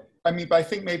 well, but I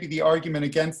think maybe the argument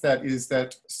against that is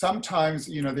that sometimes,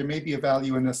 you know, there may be a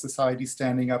value in a society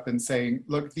standing up and saying,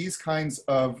 look, these kinds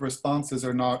of responses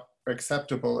are not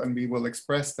acceptable, and we will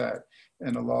express that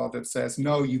in a law that says,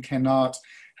 no, you cannot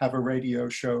have a radio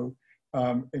show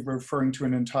referring to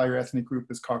an entire ethnic group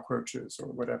as cockroaches or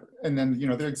whatever. And then, you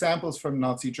know, there are examples from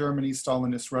Nazi Germany,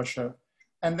 Stalinist Russia.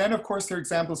 And then, of course, there are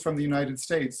examples from the United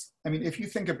States. I mean, if you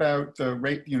think about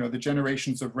the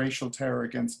generations of racial terror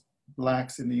against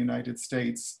Blacks in the United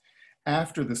States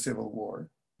after the Civil War,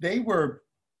 they were,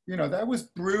 you know, that was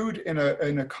brewed in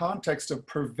a context of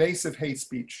pervasive hate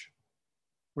speech,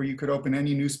 where you could open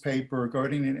any newspaper or go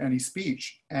in any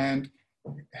speech, and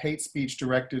hate speech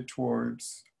directed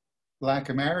towards Black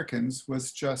Americans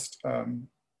was just,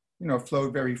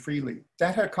 flowed very freely.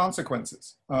 That had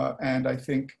consequences. And I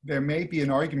think there may be an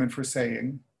argument for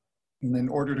saying, in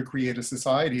order to create a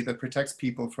society that protects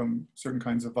people from certain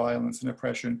kinds of violence and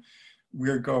oppression,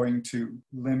 we're going to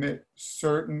limit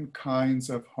certain kinds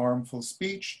of harmful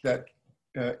speech that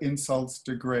insults,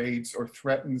 degrades, or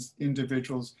threatens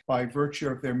individuals by virtue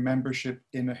of their membership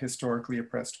in a historically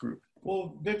oppressed group.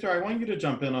 Well, Victor, I want you to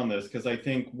jump in on this because I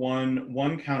think one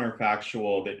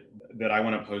counterfactual that I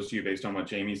want to pose to you based on what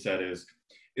Jamie said is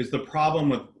the problem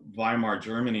with Weimar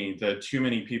Germany that too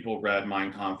many people read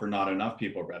Mein Kampf or not enough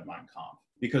people read Mein Kampf.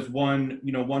 Because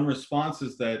one response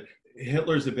is that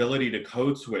Hitler's ability to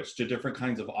code switch to different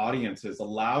kinds of audiences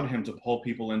allowed him to pull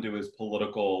people into his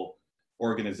political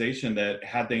organization that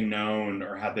had they known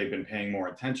or had they been paying more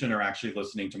attention or actually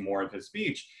listening to more of his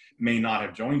speech may not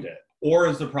have joined it. Or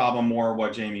is the problem more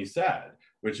what Jamie said,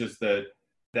 which is that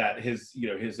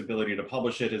his ability to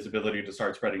publish it, his ability to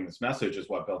start spreading this message is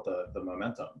what built the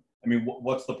momentum. I mean,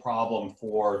 what's the problem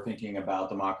for thinking about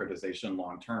democratization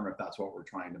long term if that's what we're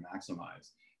trying to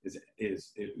maximize?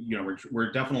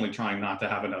 We're definitely trying not to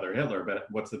have another Hitler, but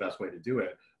what's the best way to do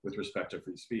it with respect to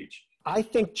free speech? I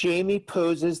think Jamie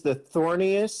poses the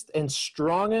thorniest and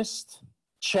strongest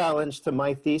challenge to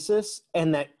my thesis,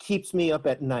 and that keeps me up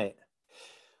at night,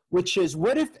 which is,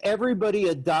 what if everybody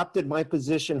adopted my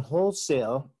position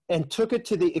wholesale and took it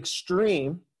to the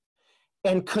extreme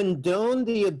and condoned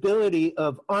the ability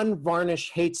of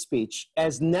unvarnished hate speech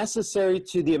as necessary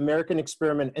to the American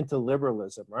experiment into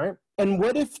liberalism, right? And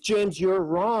what if, James, you're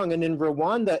wrong, and in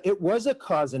Rwanda, it was a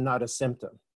cause and not a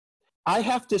symptom? I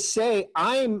have to say,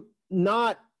 I'm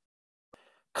not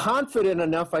confident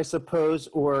enough, I suppose,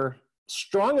 or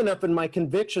strong enough in my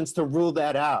convictions to rule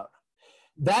that out.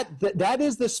 That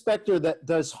is the specter that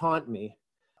does haunt me.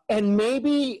 And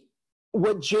maybe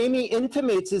what Jamie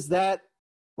intimates is that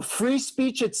free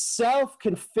speech itself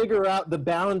can figure out the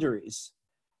boundaries.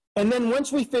 And then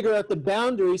once we figure out the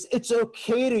boundaries, it's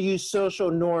okay to use social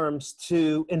norms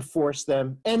to enforce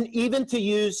them and even to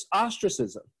use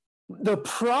ostracism. The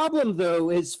problem, though,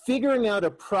 is figuring out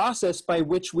a process by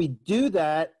which we do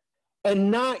that and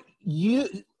not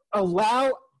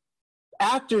allow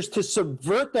actors to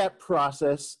subvert that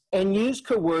process and use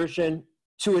coercion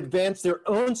to advance their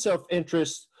own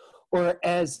self-interest or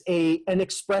as an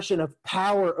expression of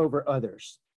power over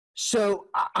others. So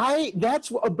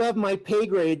that's above my pay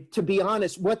grade, to be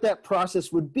honest, what that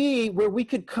process would be, where we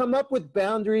could come up with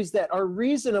boundaries that are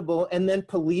reasonable and then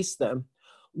police them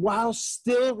while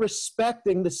still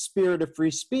respecting the spirit of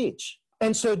free speech.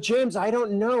 And so, James, I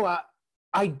don't know.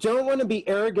 I don't want to be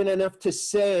arrogant enough to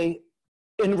say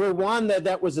in Rwanda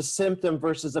that was a symptom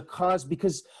versus a cause,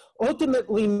 because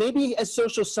ultimately, maybe as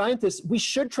social scientists, we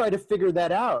should try to figure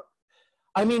that out.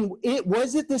 I mean,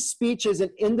 was it the speech as an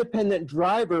independent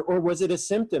driver, or was it a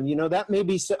symptom? That may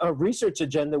be a research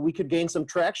agenda we could gain some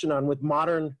traction on with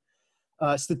modern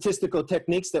statistical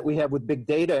techniques that we have with big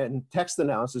data and text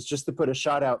analysis, just to put a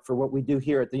shout out for what we do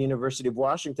here at the University of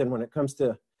Washington when it comes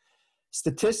to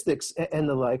statistics and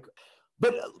the like.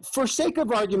 But for sake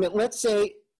of argument, let's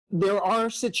say there are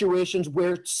situations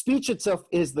where speech itself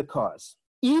is the cause.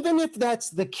 Even if that's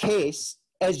the case,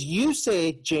 as you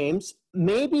say, James,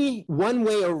 maybe one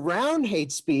way around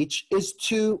hate speech is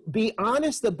to be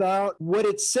honest about what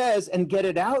it says and get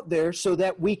it out there so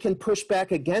that we can push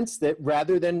back against it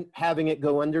rather than having it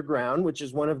go underground, which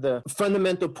is one of the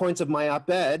fundamental points of my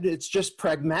op-ed. It's just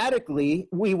pragmatically,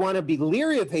 we want to be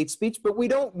leery of hate speech, but we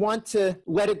don't want to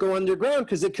let it go underground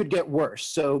because it could get worse.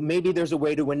 So maybe there's a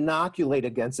way to inoculate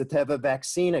against it, to have a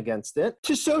vaccine against it,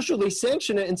 to socially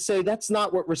sanction it and say that's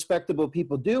not what respectable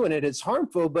people do and it is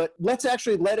harmful, but let's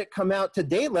actually let it come out to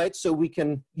daylight so we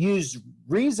can use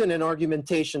reason and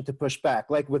argumentation to push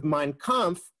back. Like with Mein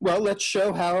Kampf, well, let's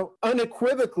show how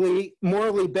unequivocally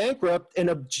morally bankrupt and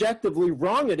objectively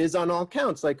wrong it is on all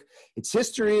counts. Like, its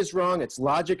history is wrong, its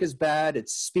logic is bad,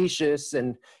 it's specious,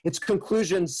 and its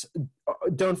conclusions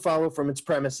don't follow from its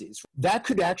premises. That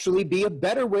could actually be a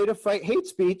better way to fight hate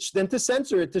speech than to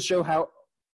censor it, to show how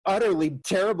utterly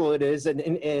terrible it is and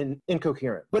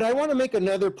incoherent. But I want to make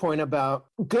another point about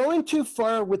going too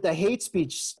far with the hate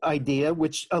speech idea,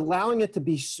 which allowing it to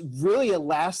be really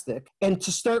elastic and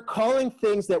to start calling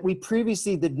things that we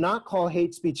previously did not call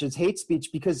hate speech as hate speech,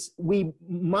 because we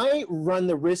might run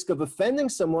the risk of offending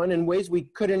someone in ways we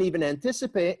couldn't even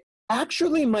anticipate,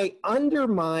 actually might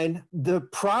undermine the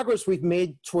progress we've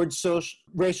made towards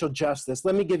racial justice.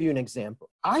 Let me give you an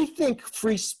example. I think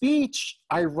free speech,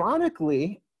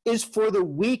 ironically, is for the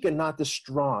weak and not the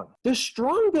strong. The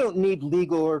strong don't need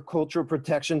legal or cultural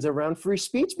protections around free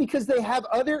speech because they have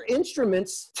other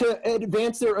instruments to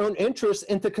advance their own interests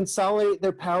and to consolidate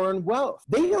their power and wealth.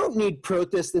 They don't need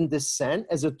protest and dissent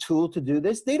as a tool to do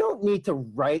this. They don't need to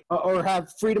write or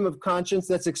have freedom of conscience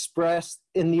that's expressed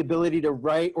in the ability to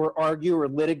write or argue or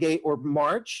litigate or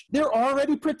march. They're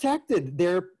already protected.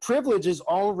 Their privilege is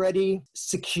already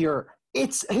secure.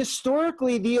 It's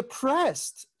historically the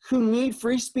oppressed who need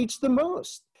free speech the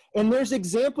most. And there's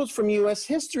examples from US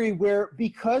history where,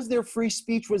 because their free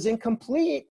speech was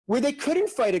incomplete, where they couldn't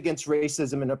fight against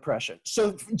racism and oppression.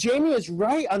 So Jamie is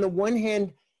right. On the one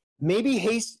hand, maybe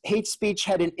hate speech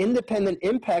had an independent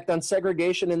impact on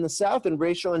segregation in the South and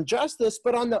racial injustice.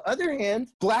 But on the other hand,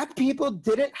 Black people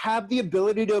didn't have the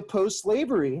ability to oppose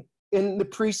slavery in the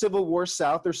pre-Civil War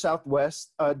South or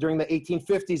Southwest during the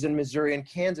 1850s in Missouri and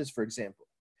Kansas, for example.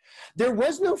 There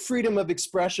was no freedom of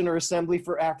expression or assembly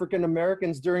for African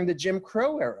Americans during the Jim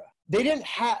Crow era. They didn't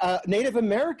have, Native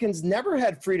Americans never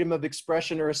had freedom of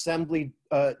expression or assembly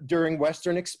during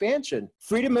Western expansion.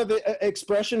 Freedom of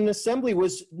expression and assembly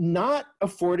was not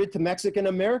afforded to Mexican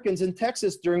Americans in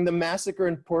Texas during the massacre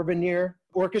in Porvenir,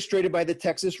 orchestrated by the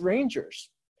Texas Rangers.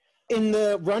 In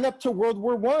the run-up to World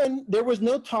War I, there was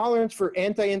no tolerance for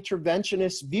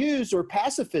anti-interventionist views or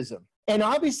pacifism. And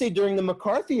obviously during the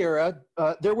McCarthy era,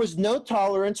 there was no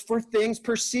tolerance for things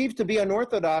perceived to be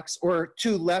unorthodox or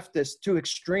too leftist, too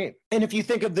extreme. And if you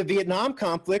think of the Vietnam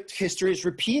conflict, history is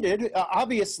repeated.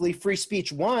 Obviously, free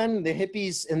speech won. The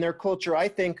hippies and their culture, I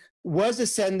think, was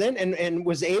ascendant and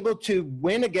was able to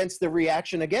win against the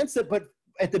reaction against it. But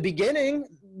at the beginning,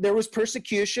 there was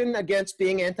persecution against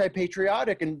being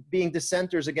anti-patriotic and being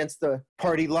dissenters against the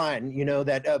party line. You know,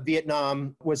 that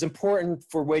Vietnam was important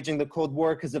for waging the Cold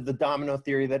War because of the domino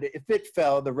theory that if it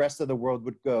fell, the rest of the world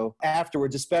would go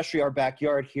afterwards, especially our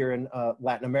backyard here in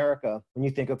Latin America, when you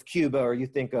think of Cuba or you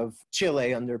think of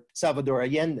Chile under Salvador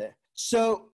Allende.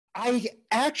 So I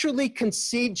actually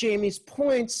concede Jamie's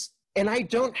points, and I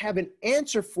don't have an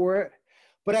answer for it,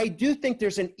 but I do think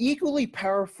there's an equally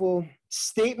powerful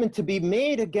statement to be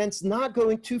made against not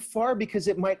going too far, because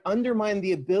it might undermine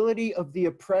the ability of the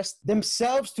oppressed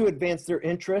themselves to advance their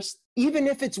interests, even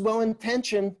if it's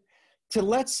well-intentioned, to,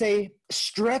 let's say,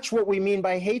 stretch what we mean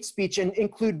by hate speech and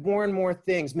include more and more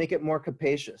things, make it more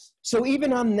capacious. So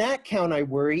even on that count, I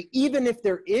worry, even if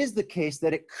there is the case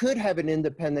that it could have an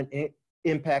independent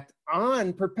impact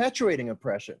on perpetuating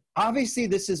oppression. Obviously,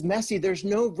 this is messy. There's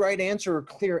no right answer or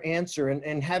clear answer.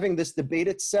 And having this debate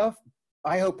itself,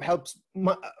 I hope helps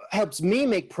me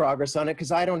make progress on it,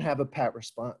 because I don't have a pat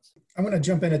response. I'm going to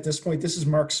jump in at this point. This is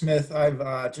Mark Smith.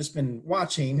 I've just been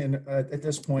watching, and at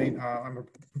this point, I'm a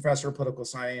professor of political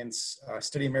science,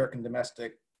 study American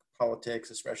domestic politics,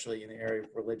 especially in the area of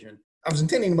religion. I was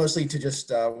intending mostly to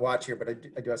just watch here, but I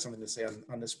do have something to say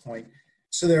on this point.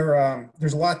 So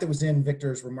there's a lot that was in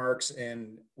Victor's remarks,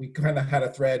 and we kind of had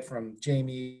a thread from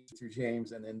Jamie through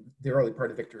James, and then the early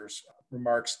part of Victor's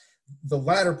remarks. The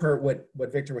latter part, what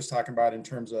Victor was talking about in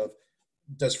terms of,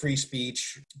 does free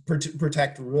speech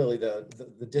protect really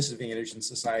the disadvantaged in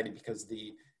society, because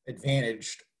the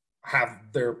advantaged have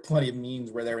their plenty of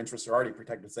means where their interests are already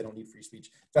protected, so they don't need free speech.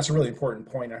 That's a really important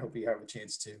point. I hope we have a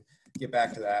chance to get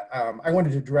back to that. I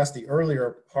wanted to address the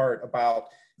earlier part about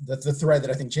the thread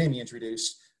that I think Jamie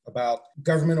introduced about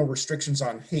governmental restrictions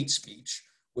on hate speech,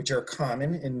 which are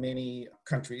common in many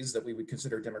countries that we would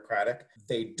consider democratic.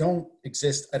 They don't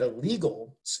exist in a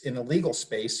legal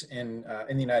space in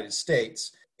the United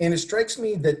States. And it strikes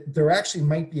me that there actually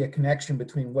might be a connection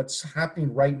between what's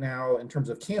happening right now in terms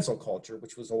of cancel culture,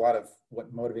 which was a lot of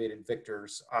what motivated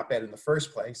Victor's op-ed in the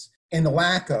first place, and the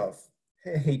lack of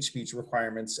hate speech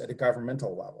requirements at a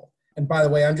governmental level. And by the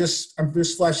way, I'm just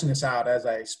fleshing this out as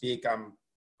I speak. I'm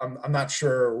not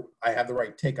sure I have the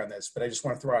right take on this, but I just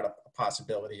want to throw out a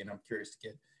possibility, and I'm curious to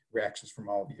get reactions from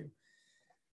all of you.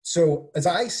 So as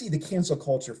I see the cancel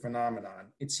culture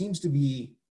phenomenon, it seems to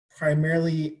be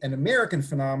primarily an American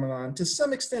phenomenon, to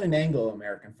some extent an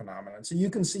Anglo-American phenomenon. So you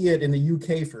can see it in the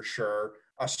UK for sure,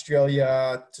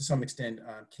 Australia, to some extent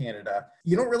Canada.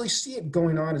 You don't really see it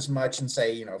going on as much in,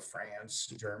 say, France,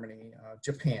 Germany,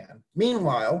 Japan.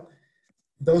 Meanwhile,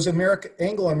 those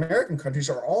Anglo-American countries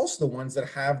are also the ones that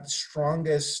have the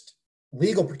strongest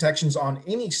legal protections on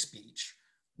any speech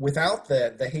without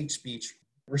the hate speech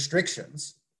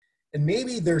restrictions. And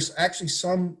maybe there's actually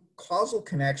some causal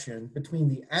connection between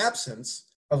the absence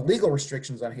of legal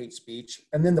restrictions on hate speech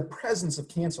and then the presence of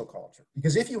cancel culture.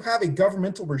 Because if you have a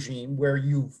governmental regime where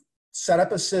you've set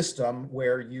up a system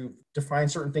where you've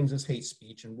defined certain things as hate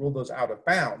speech and ruled those out of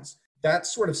bounds, that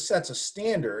sort of sets a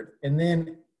standard. And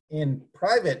then in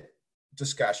private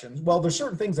discussions. Well, there's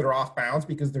certain things that are off bounds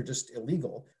because they're just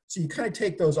illegal. So you kind of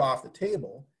take those off the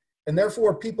table. And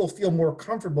therefore, people feel more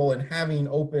comfortable in having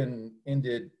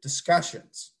open-ended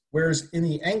discussions. Whereas in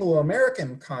the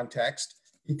Anglo-American context,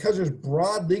 because there's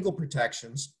broad legal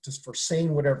protections just for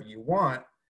saying whatever you want,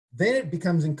 then it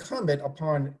becomes incumbent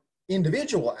upon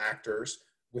individual actors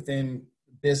within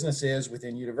businesses,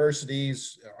 within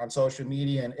universities, on social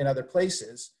media, and in other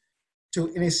places to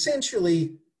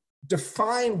essentially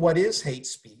define what is hate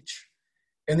speech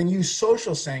and then use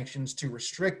social sanctions to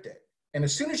restrict it. And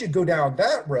as soon as you go down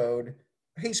that road,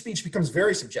 hate speech becomes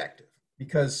very subjective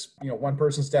because one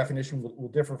person's definition will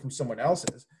differ from someone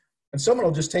else's. And someone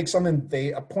will just take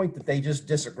a point that they just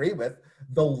disagree with,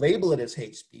 they'll label it as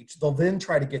hate speech. They'll then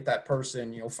try to get that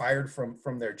person, fired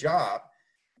from their job.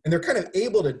 And they're kind of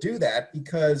able to do that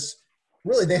because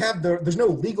really there's no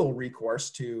legal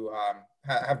recourse to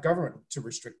have government to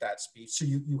restrict that speech. So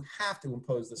you have to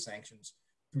impose the sanctions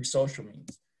through social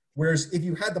means. Whereas if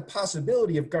you had the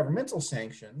possibility of governmental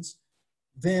sanctions,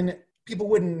 then people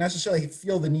wouldn't necessarily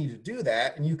feel the need to do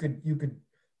that. And you could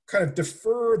kind of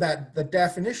defer the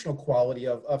definitional quality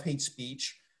of hate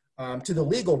speech to the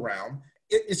legal realm.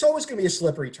 It's always going to be a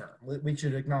slippery term. We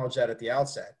should acknowledge that at the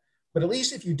outset. But at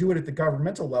least if you do it at the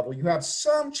governmental level, you have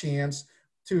some chance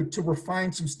to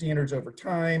refine some standards over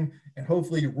time and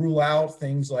hopefully rule out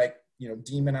things like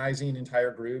demonizing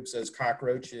entire groups as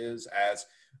cockroaches, as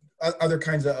other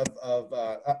kinds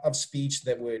of speech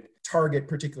that would target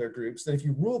particular groups. That if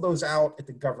you rule those out at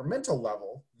the governmental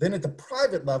level, then at the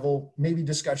private level, maybe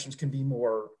discussions can be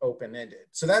more open-ended.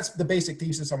 So that's the basic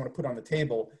thesis I want to put on the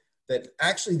table, that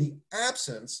actually the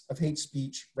absence of hate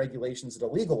speech regulations at a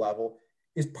legal level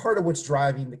is part of what's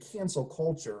driving the cancel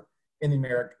culture in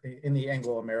the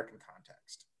Anglo-American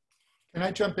context. Can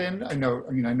I jump in? I know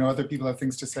other people have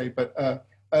things to say, but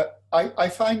I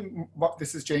find,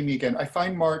 this is Jamie again, I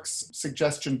find Mark's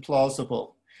suggestion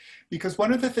plausible because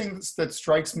one of the things that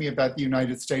strikes me about the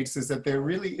United States is that there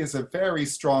really is a very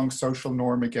strong social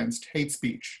norm against hate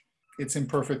speech. It's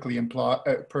imperfectly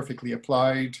perfectly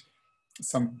applied.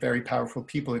 Some very powerful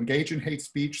people engage in hate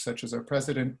speech, such as our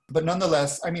president. But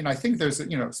nonetheless, I think there's,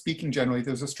 speaking generally,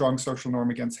 there's a strong social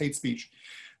norm against hate speech.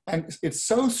 And it's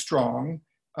so strong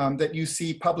that you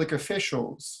see public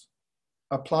officials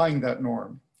applying that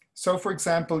norm. So for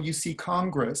example, you see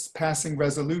Congress passing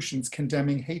resolutions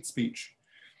condemning hate speech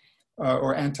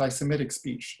or anti-Semitic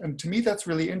speech. And to me, that's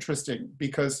really interesting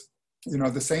because,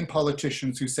 the same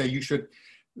politicians who say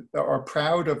are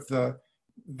proud of the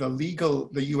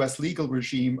US legal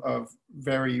regime of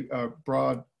very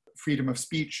broad freedom of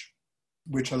speech,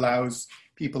 which allows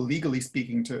people legally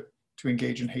speaking to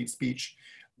engage in hate speech,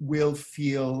 will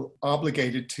feel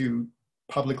obligated to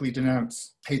publicly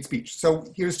denounce hate speech. So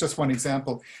here's just one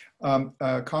example.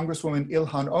 Congresswoman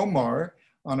Ilhan Omar,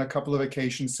 on a couple of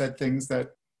occasions, said things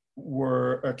that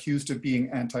were accused of being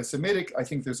anti-Semitic. I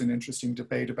think there's an interesting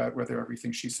debate about whether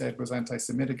everything she said was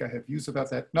anti-Semitic. I have views about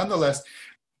that. Nonetheless,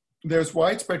 there's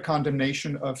widespread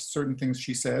condemnation of certain things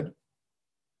she said.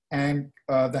 And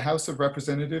the House of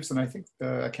Representatives, and I think,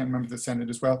 I can't remember the Senate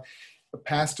as well,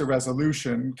 passed a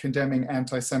resolution condemning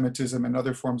anti-Semitism and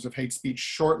other forms of hate speech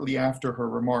shortly after her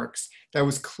remarks. That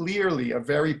was clearly a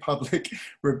very public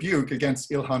rebuke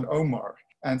against Ilhan Omar.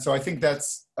 And so I think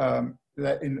that's,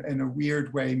 that in a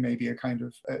weird way, maybe a kind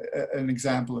of an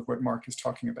example of what Mark is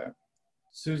talking about.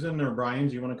 Susan or Brian,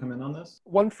 do you want to come in on this?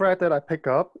 One thread that I pick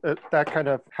up that kind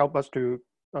of help us to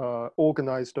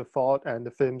organize the thought and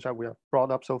the themes that we have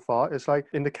brought up so far is like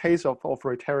in the case of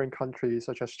authoritarian countries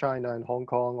such as China and Hong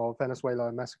Kong or Venezuela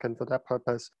and Mexico for that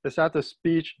purpose, is that the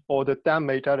speech or the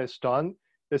damage that is done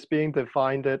is being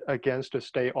defined against the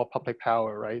state or public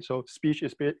power, right? So speech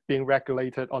is being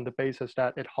regulated on the basis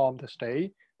that it harmed the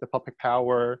state, the public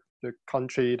power, the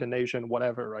country, the nation,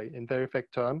 whatever, right, in very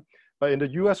vague term. But in the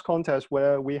US context,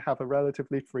 where we have a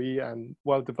relatively free and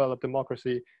well-developed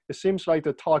democracy, it seems like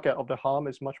the target of the harm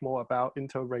is much more about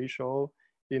interracial,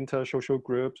 intersocial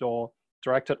groups, or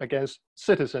directed against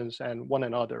citizens and one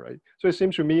another, right? So it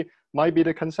seems to me, might be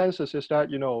the consensus is that,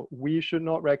 we should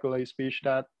not regulate speech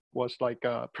that was like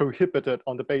prohibited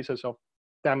on the basis of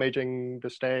damaging the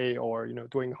state or,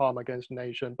 doing harm against the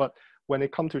nation. But when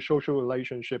it comes to social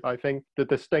relationship, I think the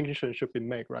distinction should be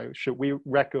made, right? Should we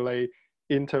regulate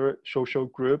inter-social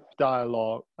group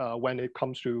dialogue when it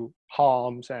comes to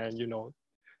harms and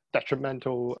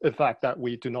detrimental effect that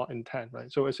we do not intend,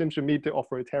 right? So it seems to me the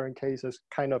authoritarian cases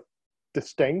kind of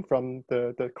distinct from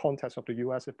the context of the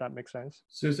US, if that makes sense.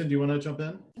 Susan, do you want to jump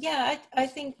in? Yeah, I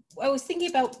think I was thinking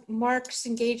about Mark's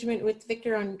engagement with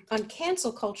Victor on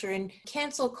cancel culture, and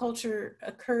cancel culture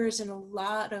occurs in a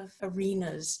lot of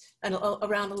arenas and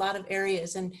around a lot of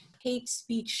areas, and hate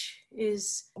speech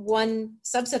is one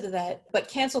subset of that, but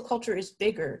cancel culture is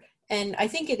bigger. And I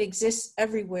think it exists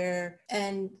everywhere.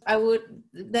 And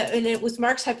it was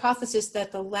Mark's hypothesis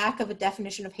that the lack of a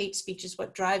definition of hate speech is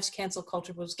what drives cancel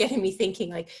culture, was getting me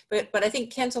thinking but I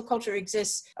think cancel culture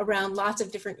exists around lots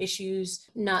of different issues,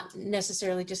 not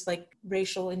necessarily just like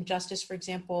racial injustice, for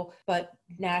example, but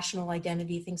national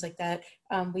identity, things like that.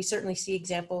 We certainly see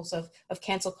examples of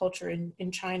cancel culture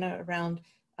in China around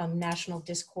national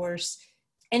discourse.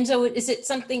 And so is it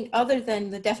something other than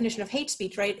the definition of hate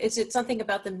speech, right? Is it something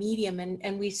about the medium?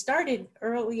 And we started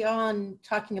early on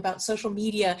talking about social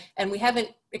media, and we haven't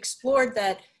explored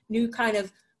that new kind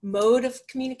of mode of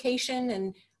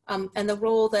communication and the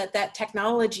role that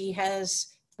technology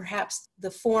has, perhaps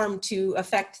the form to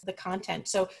affect the content.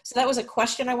 So that was a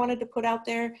question I wanted to put out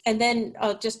there. And then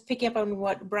just picking up on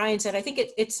what Brian said, I think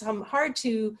it's hard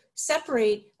to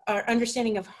separate our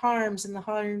understanding of harms and the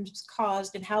harms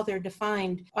caused and how they're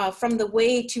defined from the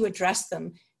way to address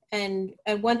them. And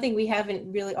one thing we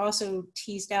haven't really also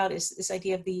teased out is this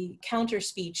idea of the counter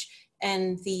speech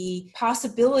and the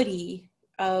possibility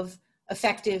of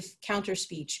effective counter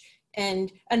speech.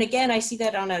 And again, I see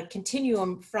that on a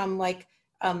continuum from like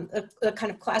a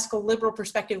kind of classical liberal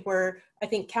perspective where I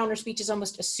think counter speech is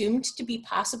almost assumed to be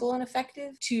possible and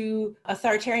effective, to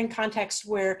authoritarian context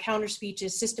where counter speech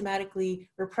is systematically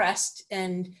repressed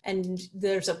and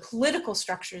there's a political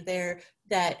structure there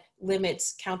that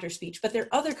limits counter speech. But there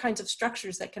are other kinds of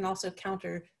structures that can also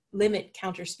limit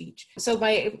counter speech. So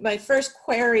my first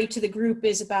query to the group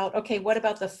is about, okay, what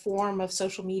about the form of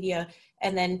social media?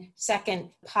 And then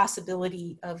second,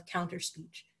 possibility of counter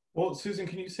speech. Well, Susan,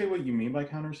 can you say what you mean by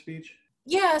counter speech?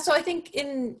 Yeah, so I think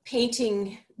in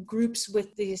painting groups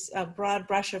with this broad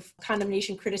brush of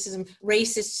condemnation, criticism,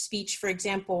 racist speech, for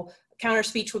example, counter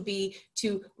speech would be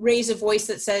to raise a voice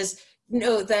that says,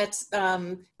 no, that's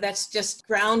just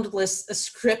groundless,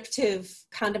 ascriptive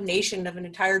condemnation of an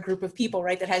entire group of people,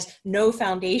 right? That has no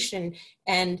foundation.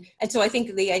 And so I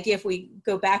think the idea, if we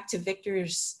go back to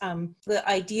Victor's, the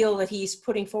ideal that he's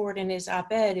putting forward in his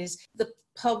op-ed is the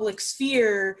public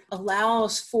sphere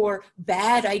allows for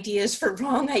bad ideas, for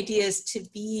wrong ideas to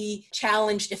be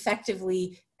challenged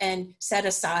effectively and set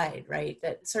aside, right?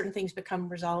 That certain things become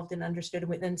resolved and understood,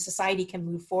 and then society can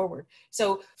move forward.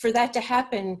 So for that to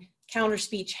happen, counter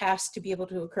speech has to be able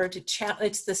to occur.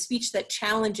 It's the speech that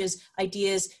challenges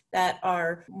ideas that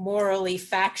are morally,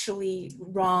 factually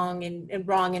wrong and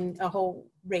wrong in a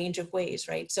whole range of ways,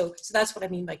 right? So that's what I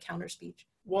mean by counter speech.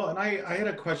 Well, and I had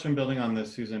a question building on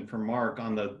this, Susan, for Mark,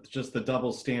 on just the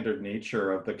double standard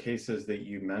nature of the cases that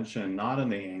you mentioned, not in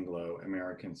the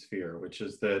Anglo-American sphere, which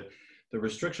is that the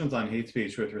restrictions on hate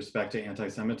speech with respect to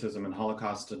anti-Semitism and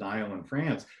Holocaust denial in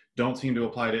France don't seem to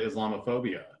apply to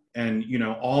Islamophobia. And,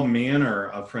 all manner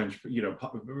of French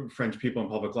people in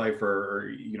public life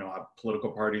or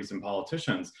political parties and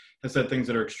politicians have said things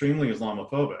that are extremely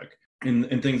Islamophobic.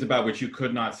 And things about which you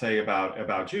could not say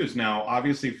about Jews. Now,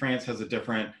 obviously, France has a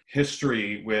different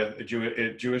history with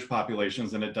Jewish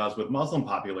populations than it does with Muslim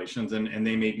populations, and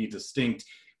they may be distinct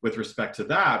with respect to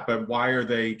that, but why are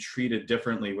they treated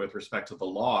differently with respect to the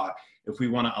law if we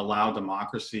want to allow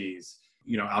democracies,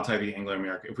 outside the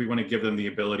Anglo-American, if we want to give them the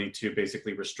ability to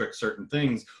basically restrict certain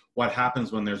things, what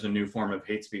happens when there's a new form of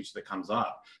hate speech that comes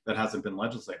up that hasn't been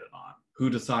legislated on? Who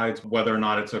decides whether or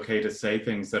not it's okay to say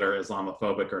things that are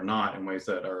Islamophobic or not in ways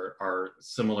that are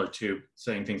similar to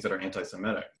saying things that are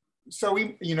anti-Semitic? So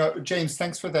James,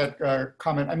 thanks for that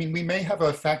comment. I mean, we may have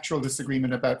a factual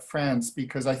disagreement about France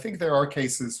because I think there are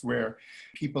cases where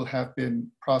people have been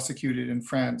prosecuted in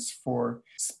France for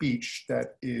speech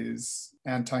that is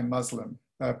anti-Muslim.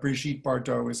 Brigitte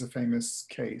Bardot is a famous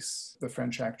case, the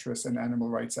French actress and animal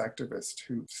rights activist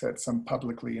who said some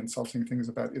publicly insulting things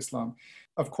about Islam.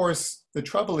 Of course, the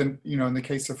trouble in the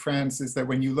case of France is that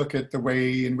when you look at the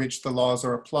way in which the laws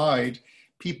are applied,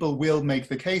 people will make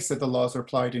the case that the laws are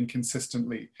applied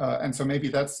inconsistently. And so maybe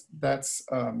that's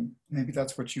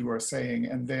what you are saying.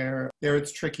 And there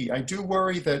it's tricky. I do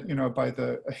worry that,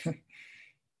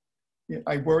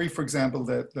 I worry, for example,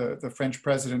 that the French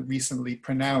president recently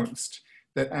pronounced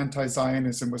that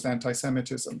anti-Zionism was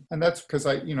anti-Semitism. And that's because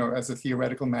as a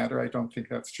theoretical matter, I don't think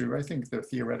that's true. I think they're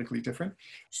theoretically different.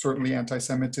 Certainly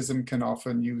anti-Semitism can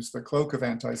often use the cloak of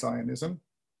anti-Zionism,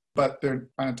 but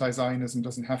anti-Zionism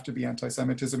doesn't have to be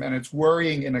anti-Semitism. And it's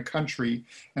worrying in a country,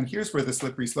 and here's where the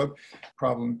slippery slope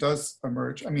problem does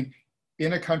emerge. I mean,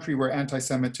 in a country where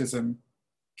anti-Semitism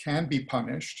can be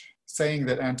punished, saying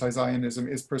that anti-Zionism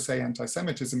is per se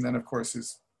anti-Semitism, then of course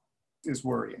is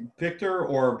worrying. Victor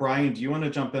or Brian, do you want to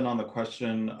jump in on the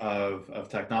question of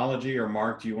technology, or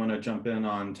Mark, do you want to jump in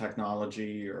on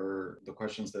technology or the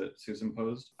questions that Susan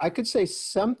posed? I could say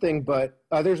something, but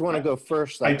others want to go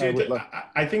first. I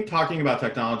think talking about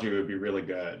technology would be really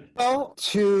good. Well,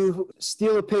 to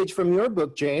steal a page from your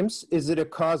book, James, is it a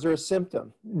cause or a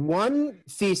symptom? One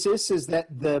thesis is that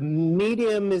the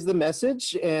medium is the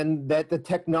message and that the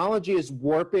technology is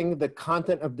warping the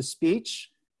content of the speech,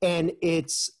 and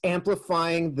it's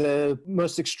amplifying the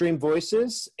most extreme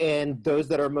voices and those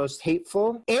that are most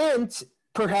hateful, and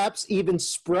perhaps even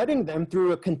spreading them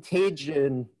through a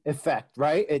contagion effect,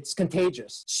 right? It's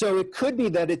contagious. So it could be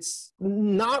that it's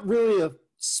not really a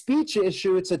speech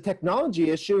issue, it's a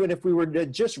technology issue. And if we were to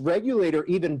just regulate or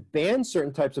even ban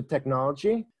certain types of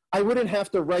technology, I wouldn't have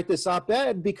to write this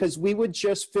op-ed because we would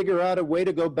just figure out a way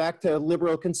to go back to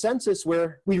liberal consensus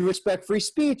where we respect free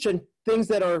speech, and things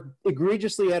that are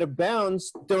egregiously out of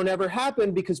bounds don't ever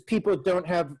happen because people don't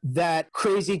have that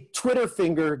crazy Twitter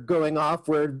finger going off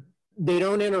where they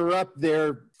don't interrupt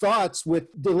their thoughts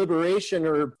with deliberation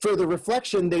or further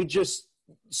reflection. They just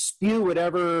spew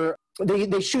whatever,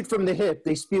 they shoot from the hip.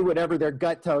 They spew whatever their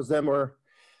gut tells them, or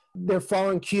they're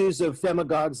following cues of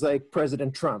demagogues like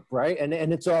President Trump, right? And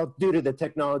it's all due to the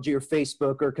technology or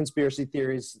Facebook or conspiracy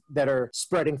theories that are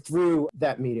spreading through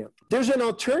that medium. There's an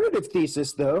alternative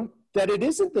thesis, though, that it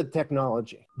isn't the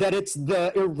technology, that it's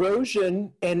the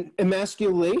erosion and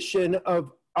emasculation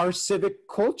of our civic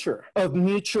culture, of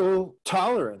mutual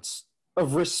tolerance,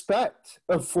 of respect,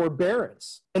 of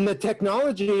forbearance. And the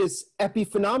technology is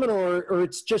epiphenomenal, or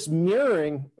it's just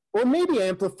mirroring, or maybe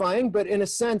amplifying, but in a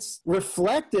sense,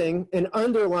 reflecting an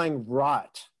underlying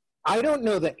rot. I don't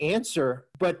know the answer,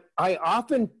 but I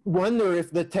often wonder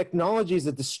if the technology is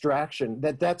a distraction,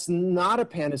 that's not a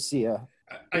panacea.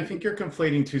 I think you're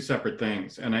conflating two separate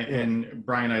things. And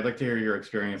Brian, I'd like to hear your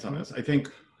experience on this. I think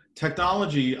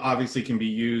technology obviously can be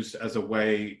used as a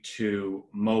way to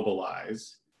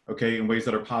mobilize, okay, in ways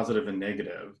that are positive and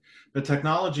negative. But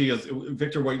technology is,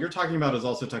 Victor, what you're talking about is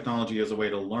also technology as a way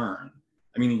to learn.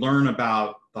 I mean, learn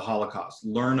about the Holocaust,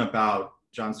 learn about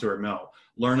John Stuart Mill,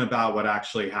 learn about what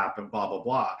actually happened, blah, blah,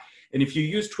 blah. And if you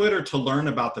use Twitter to learn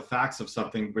about the facts of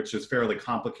something which is fairly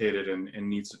complicated and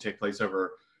needs to take place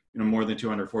over more than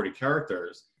 240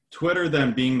 characters, Twitter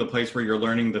then being the place where you're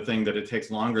learning the thing that it takes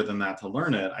longer than that to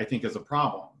learn it, I think is a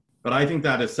problem. But I think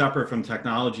that is separate from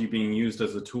technology being used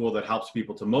as a tool that helps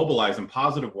people to mobilize in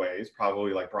positive ways,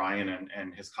 probably like Brian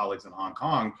and his colleagues in Hong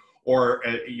Kong, or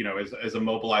as a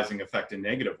mobilizing effect in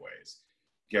negative ways,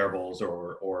 Goebbels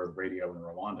or radio in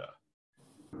Rwanda.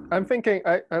 I'm thinking,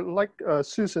 I like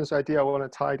Susan's idea. I want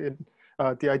to tie it in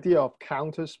the idea of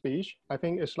counter speech. I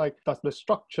think it's like, does the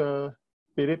structure,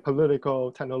 be it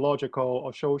political, technological,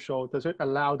 or social, does it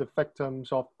allow the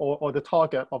victims of or the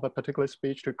target of a particular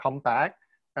speech to come back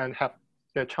and have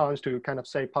their chance to kind of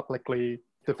say publicly,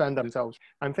 defend themselves?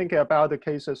 I'm thinking about the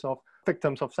cases of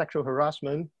victims of sexual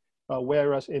harassment,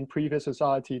 whereas in previous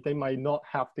society, they might not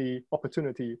have the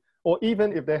opportunity, or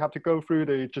even if they have to go through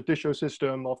the judicial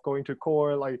system of going to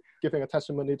court, like giving a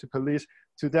testimony to police,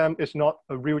 to them, it's not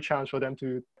a real chance for them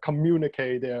to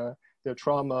communicate their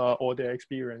trauma or their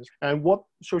experience. And what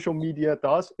social media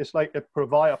does is like it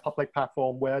provides a public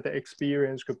platform where the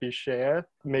experience could be shared,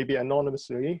 maybe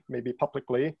anonymously, maybe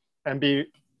publicly, and be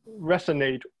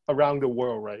resonate around the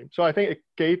world, right? So I think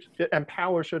it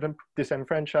empowers certain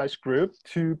disenfranchised groups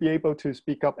to be able to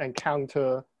speak up and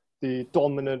counter the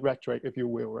dominant rhetoric, if you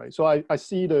will, right? So I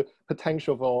see the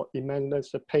potential for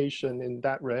emancipation in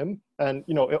that realm. And,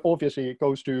 it obviously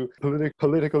goes to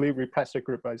politically repressed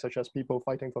group, right? Such as people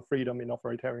fighting for freedom in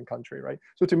authoritarian country, right?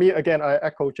 So to me, again, I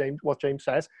echo what James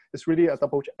says. It's really a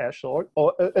double-edged sword,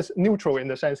 or it's neutral in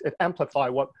the sense it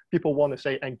amplifies what people want to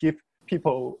say and give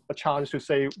people a chance to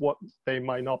say what they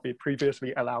might not be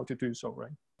previously allowed to do so,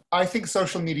 right? I think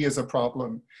social media is a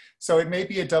problem. So it may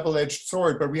be a double-edged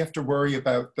sword, but we have to worry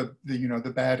about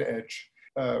the bad edge.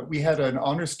 We had an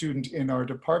honor student in our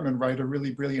department write a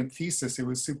really brilliant thesis. It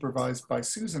was supervised by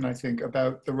Susan, I think,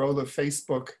 about the role of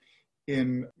Facebook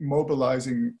in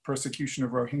mobilizing persecution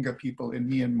of Rohingya people in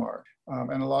Myanmar.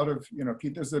 And a lot of,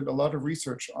 there's a lot of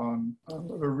research on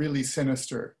the really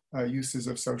sinister uses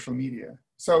of social media.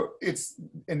 So it's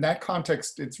in that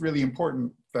context, it's really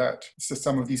important that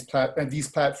some of these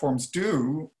platforms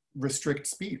do restrict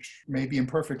speech, maybe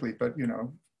imperfectly, but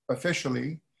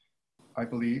officially, I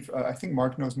believe. I think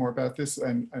Mark knows more about this,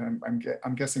 and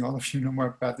I'm guessing all of you know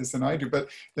more about this than I do. But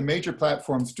the major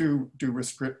platforms do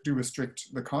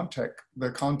restrict the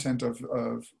content of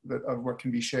what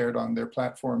can be shared on their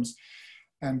platforms,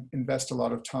 and invest a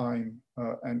lot of time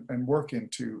and work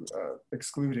into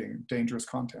excluding dangerous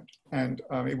content. And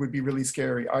it would be really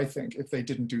scary, I think, if they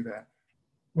didn't do that.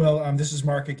 Well, this is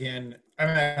Mark again. I'm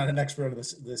not an expert on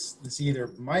this either.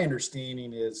 My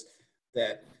understanding is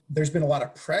that there's been a lot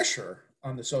of pressure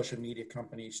on the social media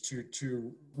companies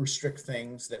to restrict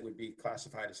things that would be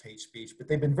classified as hate speech, but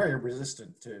they've been very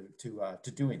resistant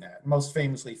to doing that. Most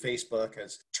famously, Facebook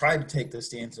has tried to take the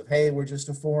stance of, hey, we're just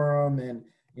a forum, and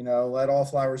let all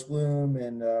flowers bloom,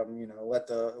 and let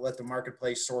the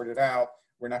marketplace sort it out.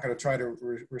 We're not going to try to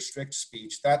restrict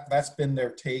speech. That's been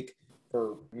their take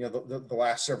for the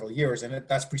last several years, and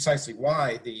that's precisely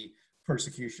why the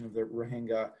persecution of the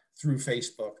Rohingya through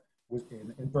Facebook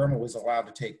in Burma was allowed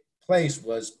to take place,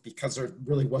 was because there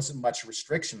really wasn't much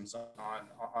restrictions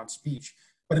on speech.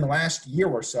 But in the last year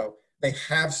or so, they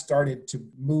have started to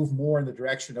move more in the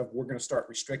direction of, we're going to start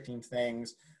restricting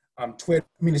things. Twitter,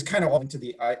 it's kind of all into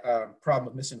the problem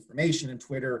of misinformation, and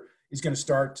Twitter is going to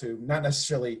start to not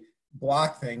necessarily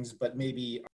block things, but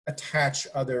maybe attach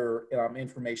other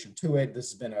information to it. This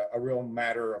has been a real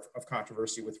matter of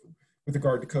controversy with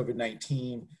regard to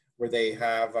COVID-19, where they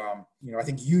have, I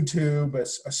think YouTube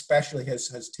especially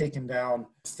has taken down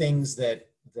things that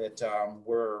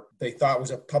were, they thought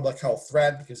was a public health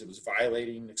threat because it was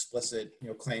violating explicit,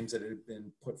 claims that had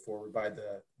been put forward by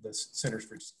the Centers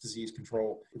for Disease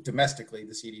Control domestically,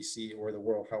 the CDC, or the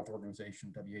World Health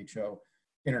Organization, WHO,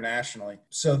 internationally.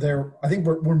 So I think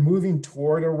we're moving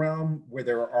toward a realm where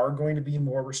there are going to be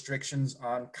more restrictions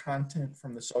on content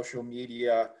from the social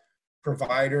media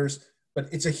providers, but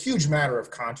it's a huge matter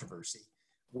of controversy,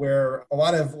 where a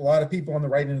lot of people on the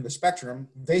right end of the spectrum,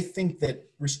 they think that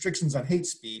restrictions on hate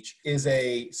speech is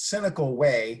a cynical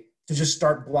way to just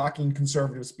start blocking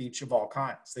conservative speech of all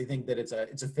kinds. They think that it's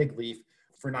a fig leaf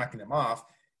for knocking them off.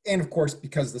 And of course,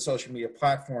 because the social media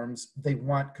platforms, they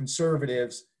want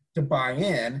conservatives to buy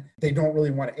in. They don't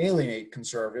really want to alienate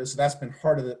conservatives. So that's been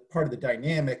part of the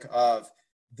dynamic of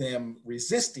them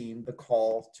resisting the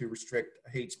call to restrict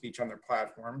hate speech on their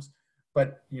platforms.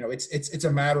 But it's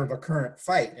a matter of a current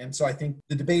fight. And so I think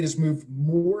the debate has moved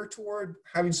more toward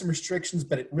having some restrictions,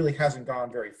 but it really hasn't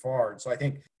gone very far. And so I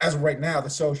think as of right now, the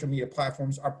social media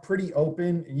platforms are pretty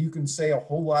open, and you can say a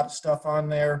whole lot of stuff on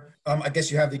there. I guess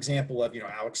you have the example of,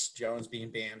 Alex Jones being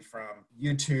banned from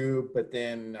YouTube, but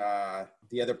then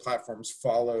the other platforms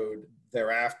followed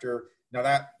thereafter.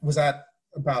 Now was that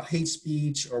about hate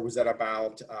speech, or was that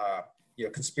about,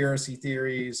 conspiracy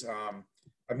theories?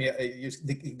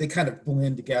 They kind of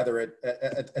blend together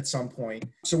at some point.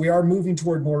 So we are moving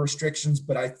toward more restrictions,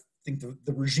 but I think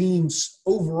the regimes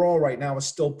overall right now is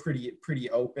still pretty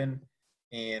open,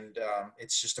 and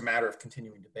it's just a matter of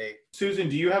continuing debate. Susan,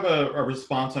 do you have a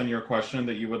response on your question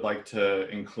that you would like to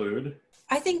include?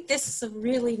 I think this is a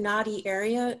really knotty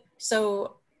area.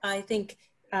 So I think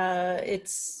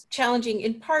it's challenging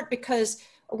in part because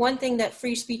one thing that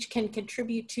free speech can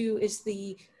contribute to is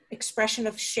the expression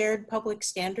of shared public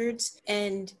standards.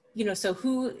 And, so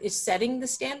who is setting the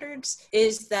standards?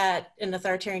 Is that an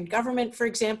authoritarian government, for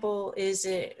example? Is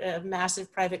it a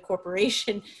massive private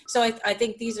corporation? So I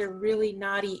think these are really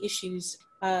knotty issues.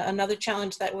 Another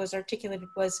challenge that was articulated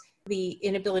was the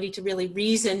inability to really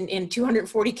reason in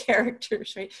 240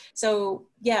 characters, right? So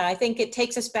yeah, I think it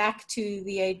takes us back to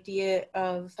the idea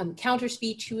of counter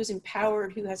speech, who is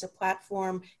empowered, who has a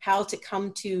platform, how to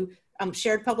come to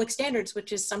shared public standards,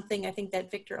 which is something I think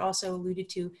that Victor also alluded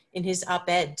to in his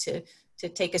op-ed to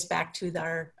take us back to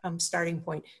our starting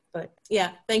point. But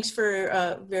yeah, thanks for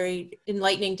a very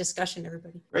enlightening discussion,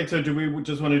 everybody. Great, so do we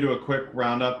just want to do a quick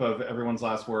roundup of everyone's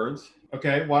last words?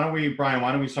 Okay, Brian,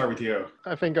 why don't we start with you?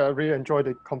 I think I really enjoyed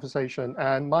the conversation,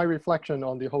 and my reflection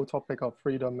on the whole topic of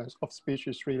freedom of speech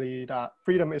is really that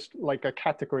freedom is like a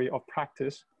category of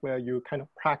practice where you kind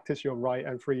of practice your right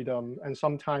and freedom, and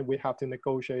sometimes we have to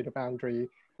negotiate a boundary,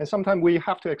 and sometimes we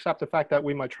have to accept the fact that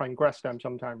we might transgress them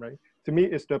sometime, right? To me,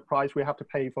 it's the price we have to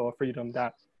pay for freedom,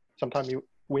 that sometimes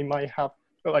we might have,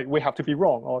 we have to be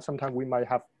wrong, or sometimes we might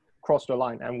have cross the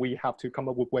line, and we have to come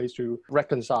up with ways to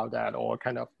reconcile that, or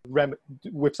kind of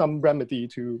with some remedy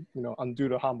to undo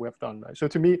the harm we have done, right? So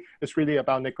to me, it's really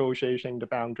about negotiating the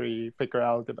boundary, figure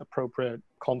out the appropriate,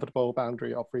 comfortable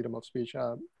boundary of freedom of speech.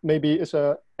 Maybe it's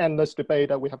an endless debate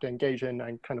that we have to engage in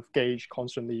and kind of gauge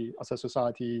constantly as a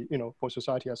society, for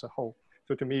society as a whole.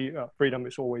 So to me, freedom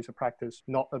is always a practice,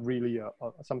 not really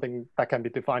something that can be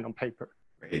defined on paper.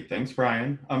 Great, thanks,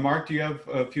 Brian. Mark, do you have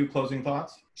a few closing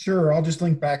thoughts? Sure, I'll just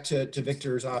link back to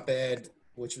Victor's op-ed,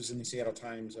 which was in the Seattle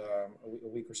Times a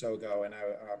week or so ago, and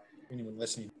anyone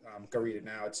listening, go read it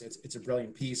now. It's a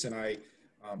brilliant piece, and I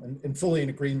am fully in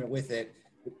agreement with it.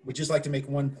 Would just like to make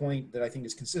one point that I think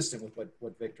is consistent with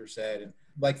what Victor said. And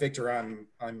like Victor, I'm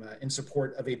in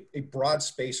support of a broad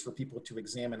space for people to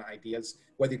examine ideas,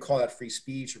 whether you call that free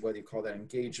speech, or whether you call that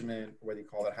engagement, or whether you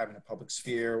call that having a public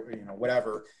sphere, or,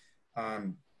 whatever.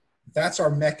 That's our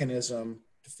mechanism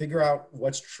to figure out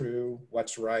what's true,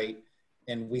 what's right,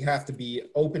 and we have to be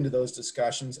open to those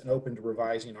discussions and open to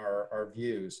revising our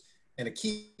views. And a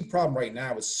key problem right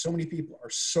now is so many people are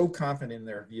so confident in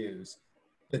their views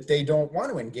that they don't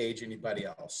want to engage anybody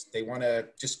else. They want to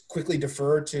just quickly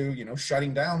defer to,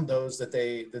 shutting down those that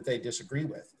they disagree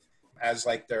with as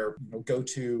like their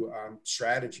go-to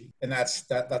strategy. And that's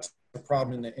the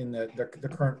problem in the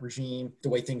current regime, the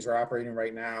way things are operating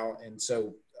right now. And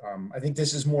so I think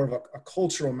this is more of a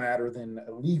cultural matter than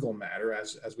a legal matter,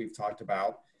 as we've talked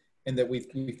about, and that we've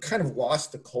kind of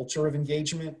lost the culture of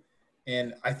engagement.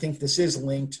 And I think this is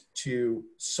linked to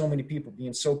so many people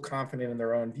being so confident in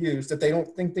their own views that they don't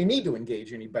think they need to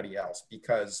engage anybody else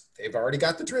because they've already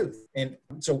got the truth. And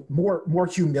so more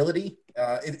humility.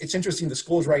 It's interesting, the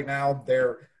schools right now,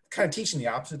 they're kind of teaching the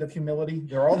opposite of humility.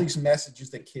 There are all these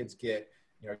messages that kids get,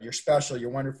 you're special,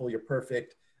 you're wonderful, you're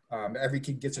perfect. Every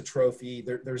kid gets a trophy.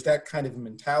 There's that kind of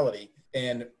mentality.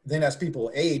 And then as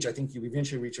people age, I think you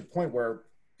eventually reach a point where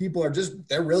people are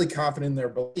they're really confident in their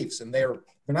beliefs, and they're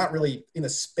not really in a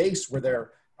space where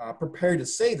they're prepared to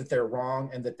say that they're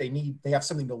wrong and that they have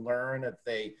something to learn, that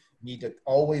they need to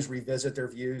always revisit their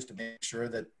views to make sure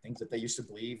that things that they used to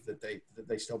believe that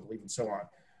they still believe, and so on.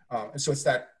 And so it's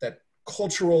that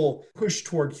cultural push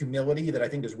toward humility that I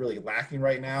think is really lacking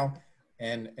right now.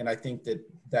 And I think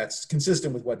that's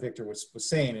consistent with what Victor was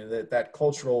saying, and that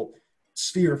cultural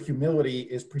sphere of humility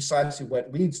is precisely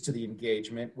what leads to the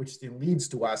engagement, which then leads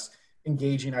to us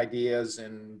engaging ideas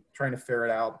and trying to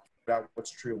ferret out what's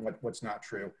true and what's not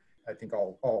true. I think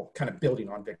all kind of building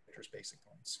on Victor's basic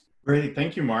points. Great,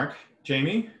 thank you, Mark.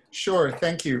 Jamie? Sure,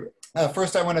 thank you.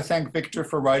 First, I want to thank Victor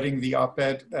for writing the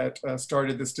op-ed that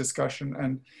started this discussion,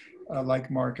 and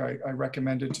like Mark, I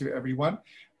recommend it to everyone.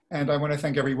 And I want to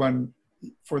thank everyone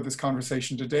for this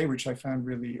conversation today, which I found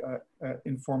really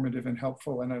informative and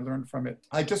helpful, and I learned from it.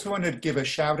 I just wanted to give a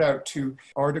shout out to an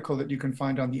article that you can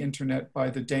find on the internet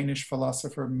by the Danish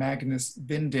philosopher Magnus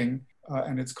Binding,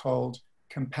 and it's called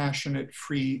Compassionate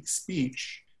Free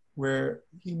Speech, where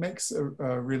he makes a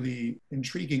really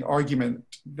intriguing argument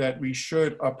that we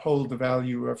should uphold the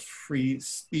value of free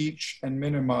speech and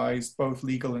minimize both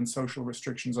legal and social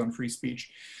restrictions on free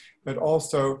speech, but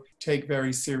also take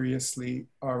very seriously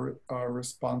our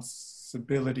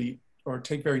responsibility, or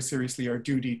take very seriously our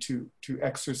duty to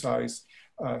exercise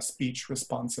speech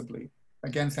responsibly.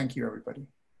 Again, thank you, everybody.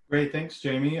 Great, thanks,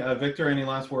 Jamie. Victor, any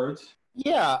last words?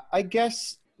 Yeah, I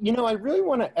guess, I really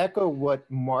want to echo what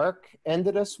Mark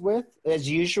ended us with. As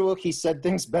usual, he said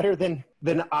things better than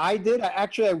I did.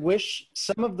 I wish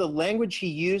some of the language he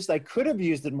used, I could have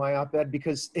used in my op-ed,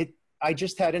 because I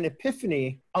just had an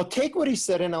epiphany. I'll take what he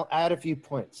said and I'll add a few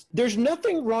points. There's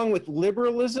nothing wrong with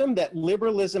liberalism that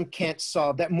liberalism can't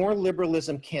solve, that more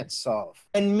liberalism can't solve.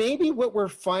 And maybe what we're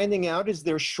finding out is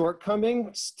there's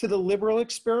shortcomings to the liberal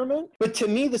experiment. But to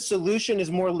me, the solution is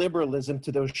more liberalism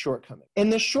to those shortcomings.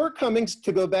 And the shortcomings,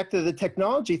 to go back to the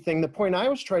technology thing, the point I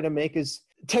was trying to make is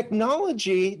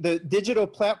technology, the digital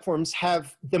platforms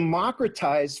have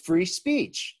democratized free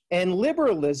speech and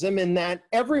liberalism, in that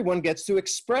everyone gets to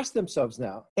express themselves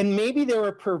now. And maybe there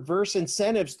are perverse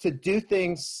incentives to do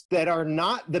things that are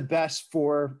not the best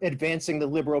for advancing the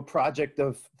liberal project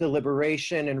of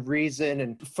deliberation and reason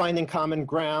and finding common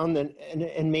ground.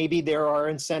 And maybe there are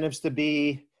incentives to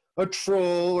be a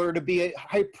troll or to be a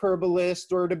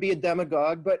hyperbolist or to be a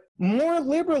demagogue, but more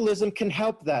liberalism can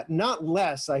help that, not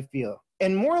less, I feel.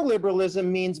 And more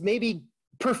liberalism means maybe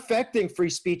perfecting free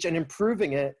speech and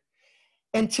improving it.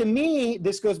 And to me,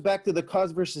 this goes back to the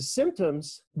cause versus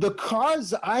symptoms. The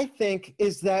cause, I think,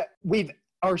 is that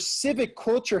our civic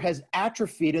culture has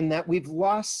atrophied, and that we've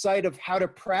lost sight of how to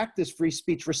practice free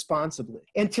speech responsibly.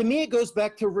 And to me, it goes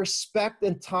back to respect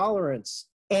and tolerance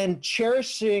and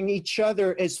cherishing each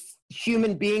other as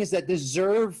human beings that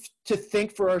deserve to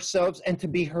think for ourselves and to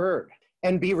be heard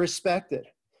and be respected.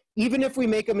 Even if we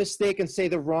make a mistake and say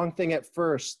the wrong thing at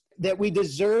first, that we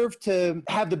deserve to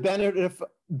have the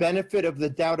benefit of the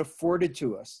doubt afforded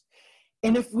to us.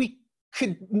 And if we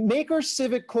could make our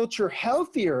civic culture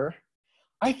healthier,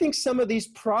 I think some of these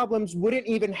problems wouldn't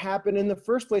even happen in the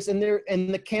first place, and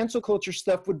the cancel culture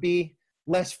stuff would be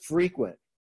less frequent.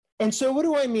 And so what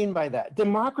do I mean by that?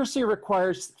 Democracy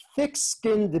requires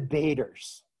thick-skinned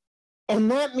debaters. And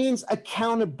that means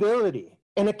accountability.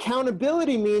 And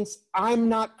accountability means I'm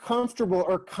not comfortable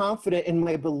or confident in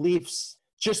my beliefs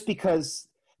just because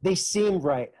they seem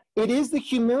right. It is the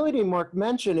humility Mark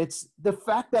mentioned. It's the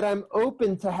fact that I'm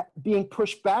open to being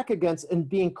pushed back against and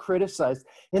being criticized.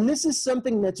 And this is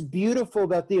something that's beautiful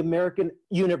about the American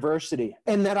university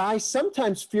and that I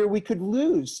sometimes fear we could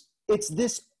lose. It's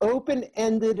this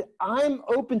open-ended, I'm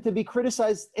open to be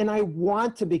criticized and I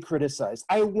want to be criticized.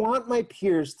 I want my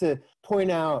peers to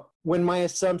point out when my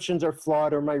assumptions are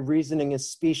flawed or my reasoning is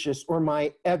specious or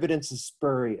my evidence is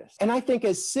spurious. And I think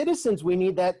as citizens, we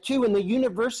need that too. And the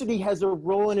university has a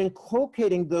role in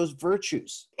inculcating those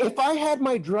virtues. If I had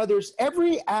my druthers,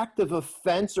 every act of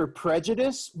offense or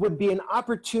prejudice would be an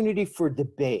opportunity for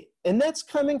debate. And that's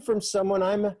coming from someone,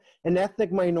 I'm an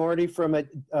ethnic minority from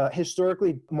a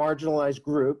historically marginalized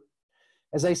group.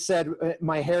 As I said,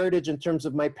 my heritage in terms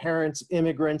of my parents,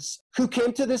 immigrants who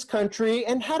came to this country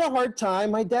and had a hard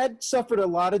time. My dad suffered a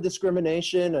lot of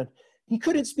discrimination. And he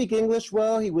couldn't speak English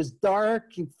well. He was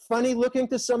dark, funny looking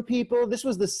to some people. This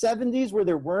was the 70s where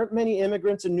there weren't many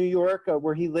immigrants in New York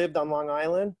where he lived on Long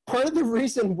Island. Part of the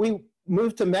reason we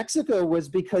moved to Mexico was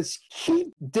because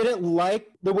he didn't like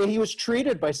the way he was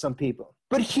treated by some people.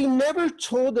 But he never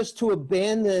told us to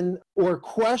abandon or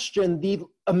question the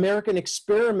American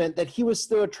experiment that he was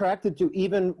still attracted to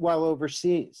even while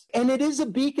overseas. And it is a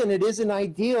beacon, it is an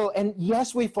ideal. And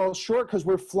yes, we fall short because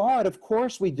we're flawed. Of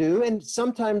course we do. And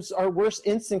sometimes our worst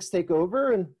instincts take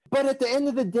over. But at the end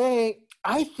of the day,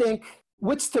 I think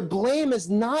what's to blame is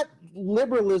not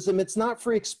liberalism. It's not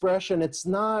free expression. It's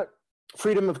not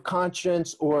freedom of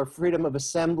conscience or freedom of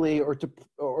assembly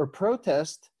or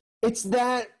protest. It's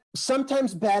that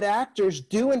sometimes bad actors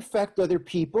do infect other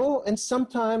people, and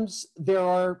sometimes there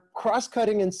are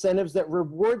cross-cutting incentives that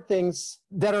reward things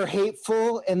that are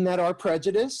hateful and that are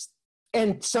prejudiced.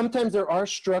 And sometimes there are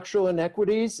structural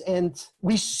inequities, and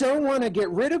we so want to get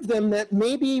rid of them that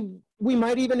maybe we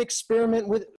might even experiment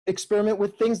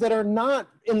with things that are not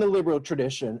in the liberal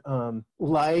tradition,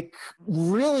 like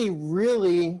really,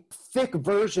 really thick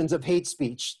versions of hate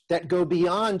speech that go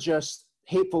beyond just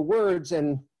hateful words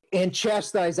and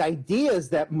chastise ideas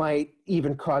that might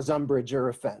even cause umbrage or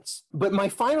offense. But my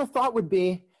final thought would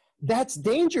be that's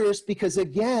dangerous because,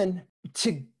 again,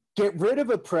 to get rid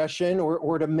of oppression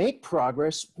or to make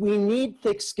progress, we need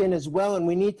thick skin as well, and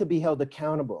we need to be held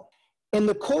accountable. And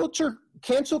the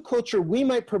cancel culture we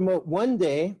might promote one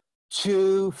day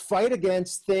to fight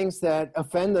against things that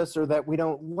offend us or that we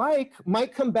don't like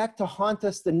might come back to haunt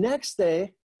us the next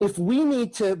day if we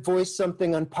need to voice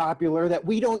something unpopular that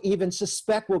we don't even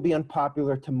suspect will be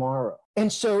unpopular tomorrow.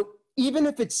 And so even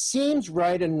if it seems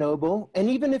right and noble, and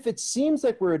even if it seems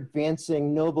like we're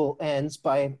advancing noble ends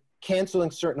by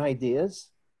canceling certain ideas,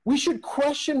 we should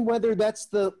question whether that's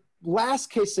the last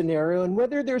case scenario and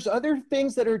whether there's other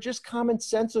things that are just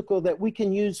commonsensical that we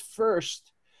can use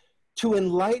first to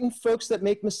enlighten folks that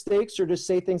make mistakes or to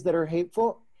say things that are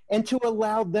hateful and to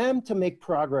allow them to make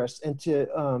progress and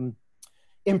to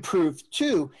improve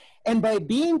too. And by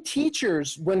being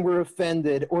teachers when we're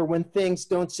offended or when things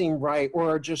don't seem right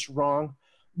or are just wrong,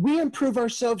 we improve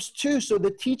ourselves too. So the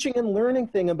teaching and learning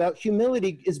thing about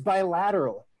humility is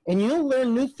bilateral. And you'll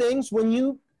learn new things when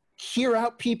you hear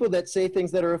out people that say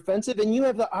things that are offensive, and you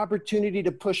have the opportunity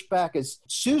to push back, as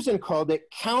Susan called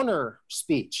it, counter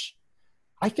speech.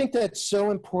 I think that's so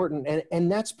important,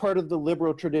 and that's part of the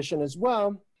liberal tradition as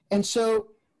well. And so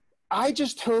I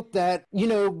just hope that,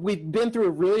 we've been through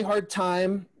a really hard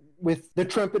time with the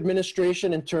Trump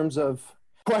administration in terms of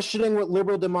questioning what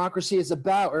liberal democracy is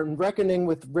about and reckoning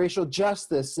with racial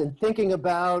justice and thinking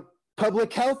about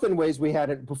public health in ways we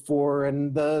hadn't before,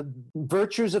 and the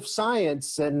virtues of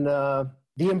science, and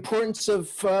the importance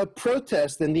of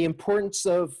protest, and the importance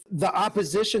of the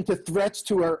opposition to threats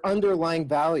to our underlying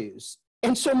values.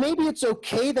 And so maybe it's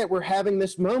okay that we're having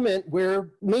this moment where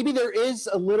maybe there is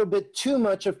a little bit too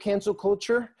much of cancel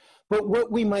culture, but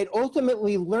what we might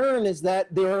ultimately learn is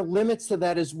that there are limits to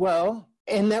that as well,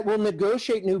 and that we'll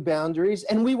negotiate new boundaries,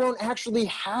 and we won't actually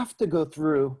have to go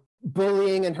through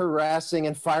bullying and harassing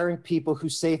and firing people who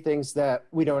say things that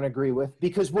we don't agree with,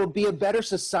 because we'll be a better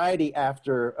society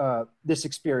after this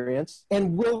experience,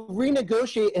 and we'll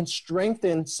renegotiate and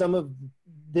strengthen some of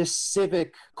this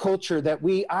civic culture that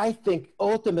I think,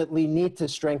 ultimately need to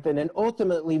strengthen and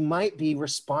ultimately might be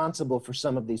responsible for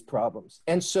some of these problems.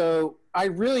 And so I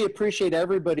really appreciate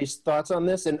everybody's thoughts on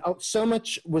this, and so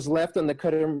much was left on the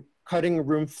cutting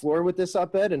room floor with this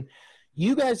op-ed, and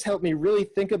you guys helped me really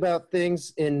think about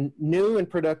things in new and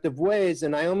productive ways,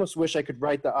 and I almost wish I could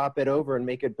write the op-ed over and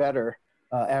make it better.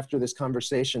 after this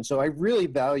conversation. So I really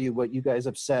value what you guys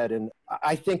have said. And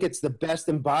I think it's the best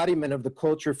embodiment of the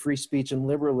culture of free speech and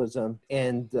liberalism.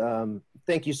 And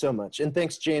thank you so much. And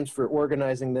thanks, James, for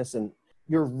organizing this and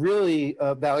your really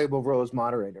valuable role as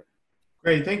moderator.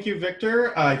 Great. Thank you,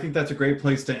 Victor. I think that's a great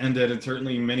place to end it, and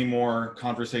certainly many more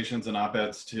conversations and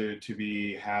op-eds to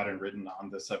be had and written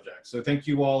on this subject. So thank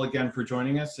you all again for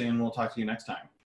joining us, and we'll talk to you next time.